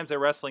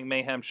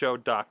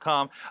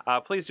goodtimes@wrestlingmayhemshow.com.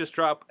 Please just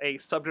drop a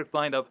subject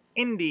line of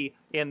indie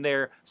in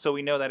there so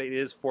we know that it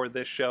is for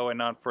this show and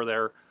not for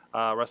their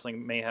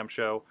Wrestling Mayhem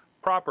Show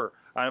proper.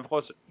 And of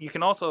course, you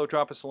can also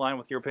drop us a line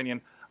with your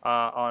opinion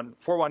on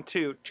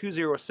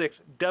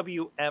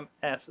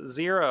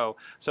 412-206-WMS0.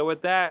 So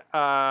with that,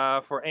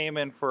 for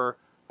Eamon, for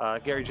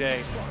Gary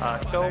J,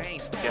 go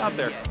get out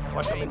there,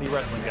 watch some indie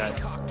wrestling, guys.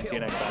 See you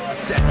next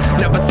time.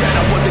 Never said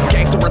I was a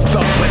gangster or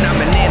thug, but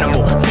I'm an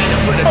animal.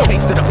 Feeding for the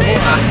taste of the floor.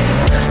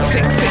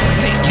 Sick,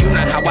 you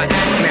know how I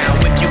act now.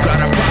 If you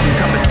got a problem,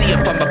 come and see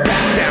if I'm a